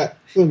you got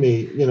for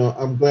me,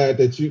 I'm glad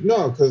that you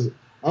know, because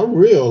I'm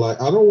real.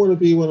 Like I don't want to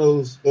be one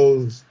of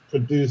those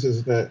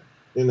producers that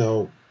you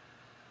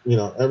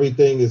know,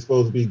 everything is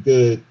supposed to be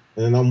good,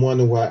 and I'm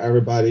wondering why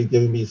everybody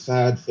giving me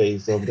side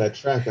face of that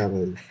track I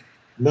made.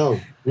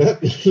 No,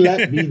 let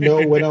me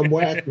know when I'm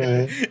whack,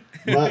 man.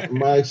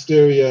 My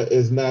exterior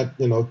is not,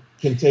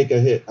 can take a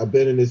hit. I've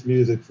been in this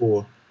music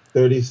for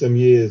 30 some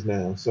years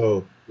now,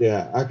 so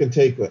yeah, I could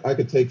take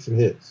some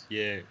hits.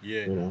 Yeah,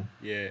 yeah, You know.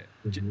 yeah.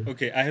 Hmm.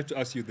 Okay, I have to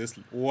ask you this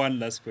one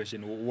last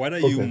question. What are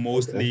you Okay,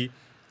 okay.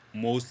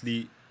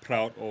 mostly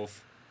proud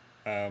of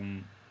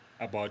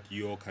about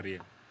your career?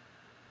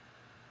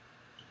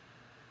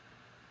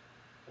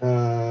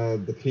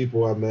 The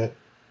people I met,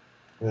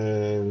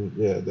 and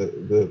yeah,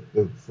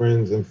 the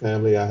friends and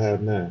family I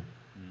have now.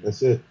 Mm,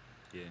 That's it.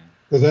 yeah.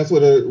 Because that's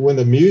what when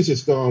the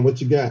music's gone,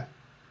 what you got?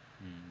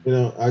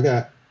 Mm, I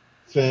got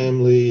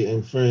family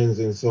and friends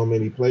in so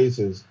many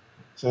places.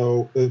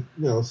 So if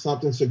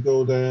something should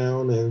go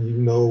down,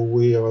 and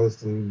we are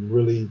some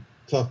really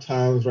tough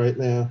times right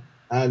now,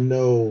 I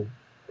know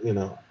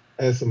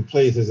there's some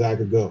places I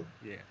could go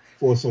yeah.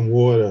 for some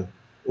water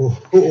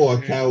or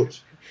a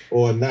couch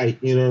or a night.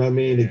 You know what I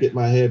mean, to Yeah. get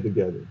my head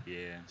together.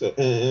 Yeah. So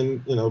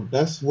and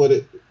that's what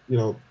it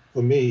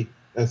for me.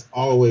 That's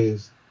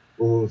always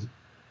what was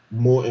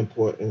more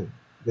important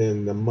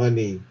than the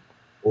money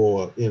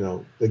or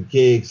the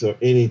gigs or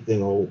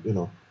anything or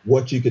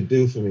what you could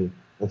do for me.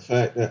 The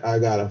fact that I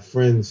got a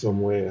friend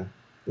somewhere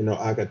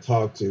I could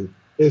talk to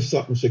if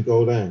something should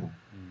go down,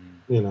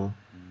 Mm, you know,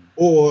 mm,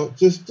 or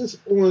just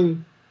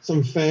on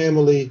some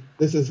family.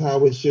 This is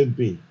how it should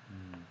be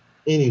mm.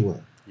 anyway.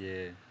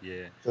 Yeah.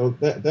 Yeah. So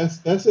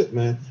that's it,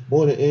 man.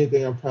 More than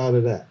anything, I'm proud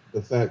of that.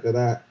 The fact that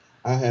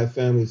I have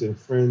families and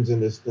friends in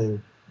this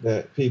thing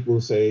that people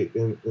say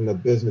in the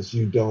business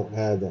you don't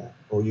have that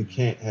or you Mm,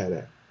 can't have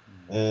that.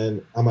 mm.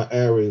 And I'm an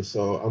Aries,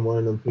 so I'm one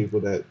of them people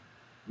that,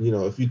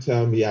 if you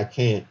tell me I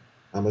can't,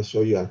 I'm gonna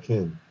show you I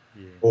can,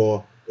 Yeah.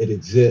 or it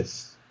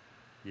exists.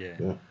 Yeah,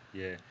 Yeah.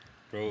 yeah,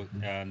 bro.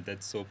 Mhm.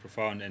 That's so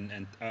profound,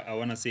 and I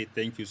want to say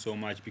thank you so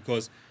much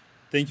because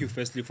thank you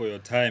firstly for your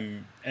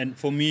time and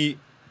for me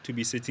to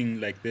be sitting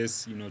like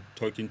this,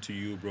 talking to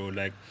you, bro.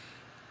 Like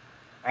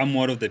I'm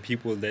one of the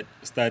people that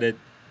started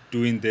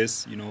doing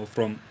this,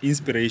 from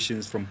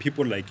inspirations from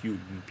people like you,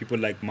 people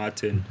like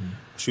Martin,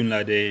 Mhm.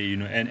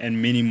 Shunlade,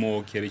 and many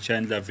more, Kerry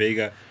Chandler,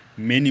 Vega,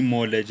 many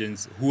more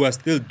legends who are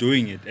still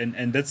doing it.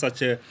 And that's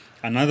such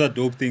another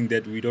dope thing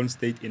that we don't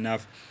state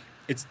enough,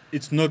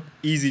 it's not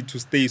easy to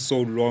stay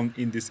so long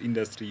in this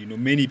industry. You know,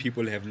 many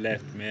people have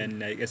left, man.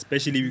 Like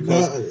especially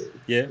because, No,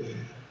 yeah,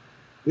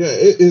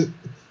 yeah,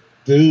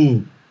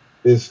 dude,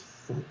 it's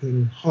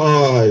fucking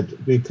hard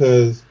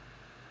because,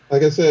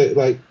 like I said,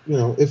 like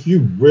if you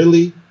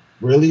really,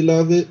 really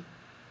love it,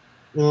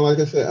 like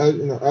I said, I've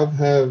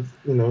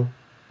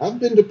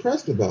been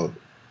depressed about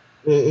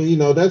it,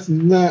 and that's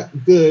not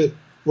good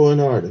for an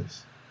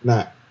artist,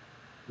 not,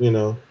 you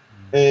know,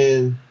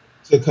 and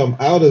to come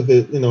out of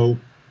it, what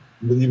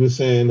you were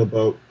saying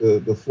about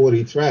the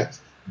 40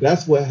 tracks,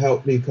 that's what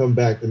helped me come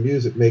back to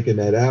music, making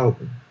that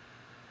album.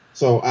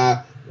 So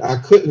I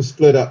couldn't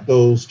split up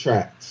those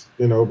tracks,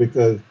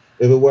 because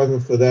if it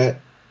wasn't for that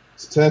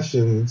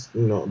sessions,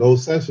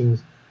 those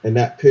sessions and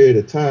that period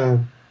of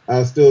time,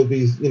 I'd still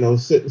be,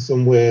 sitting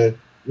somewhere,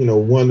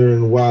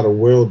 wondering why the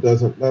world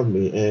doesn't love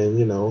me.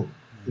 And,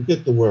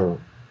 forget the world,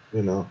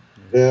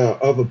 there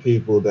are other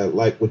people that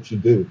like what you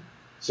do.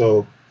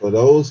 So for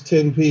those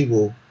 10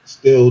 people,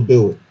 still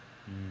do it,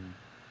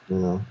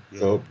 yeah,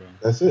 So bro.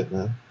 that's it,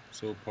 man.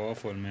 So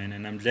powerful, man.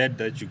 And I'm glad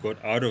that you got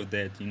out of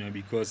that, you know,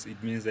 because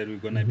it means that we're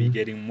gonna be Hmm.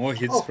 getting more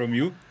hits Oh, from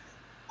you.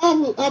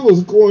 I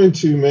was going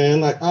to, man.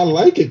 Like, I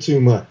like it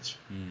too much.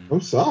 Mm. I'm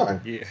sorry.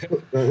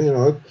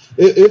 Yeah.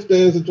 If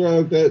there's a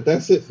drug,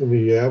 that's it for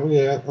me.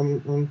 Yeah,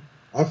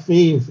 I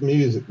fiend for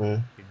music,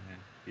 man.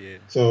 Yeah. Yeah.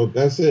 So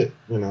that's it.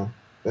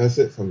 That's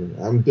it for me.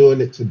 I'm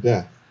doing it to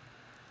death.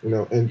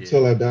 Yeah. Yeah.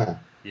 Until I die.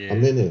 I'm Yeah.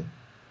 in it.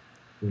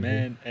 Hmm.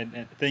 Man,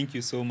 and thank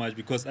you so much,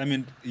 because I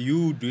mean,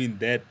 you doing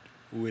that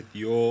with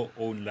your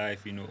own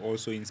life, you know,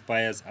 also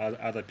inspires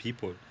other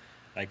people.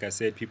 Like I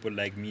said, people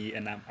like me,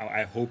 and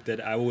I hope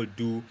that I will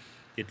do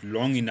it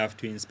long enough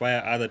to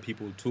inspire other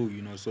people too,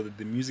 you know, so that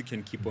the music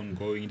can keep on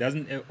going. It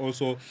doesn't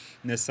also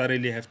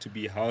necessarily have to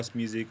be house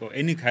music or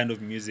any kind of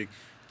music.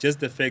 Just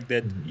the fact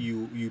that Hmm.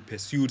 you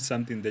pursued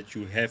something that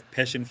you have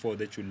passion for,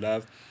 that you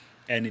love,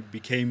 and it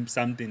became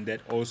something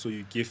that also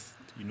you give,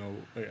 you know,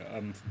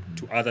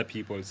 to other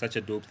people. Such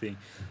a dope thing.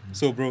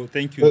 So bro, But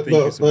thank you but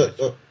so but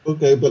much.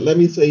 okay, but let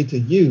me say to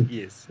you,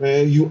 Yes.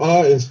 man, you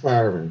are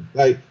inspiring.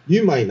 Like,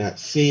 you might not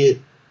see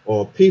it,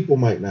 or people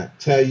might not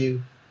tell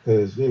you,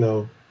 because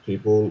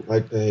people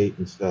like to hate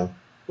and stuff.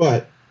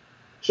 But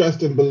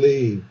trust and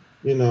believe,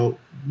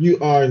 you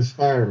are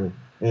inspiring,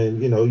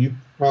 and you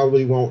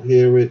probably won't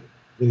hear it,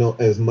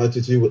 as much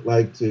as you would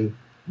like to.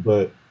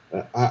 But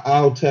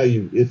I'll tell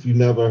you, if you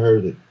never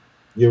heard it,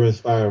 you're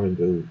inspiring,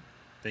 dude.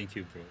 Thank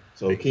you, bro.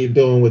 So Thank you. keep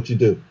doing what you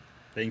do.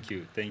 Thank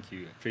you. Thank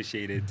you.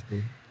 Appreciate it. Hmm.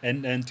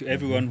 And to Hmm.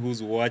 everyone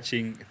who's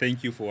watching,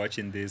 thank you for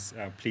watching this.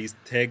 Please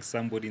tag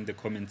somebody in the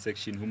comment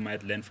section who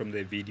might learn from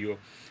the video.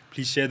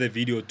 Please share the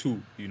video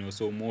too, you know,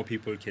 so more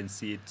people can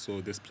see it,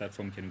 so this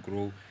platform can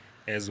grow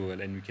as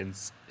well, and we can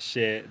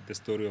share the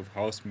story of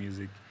house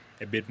music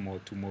a bit more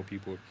to more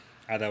people.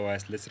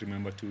 Otherwise, let's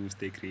remember to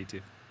stay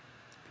creative.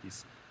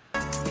 Peace.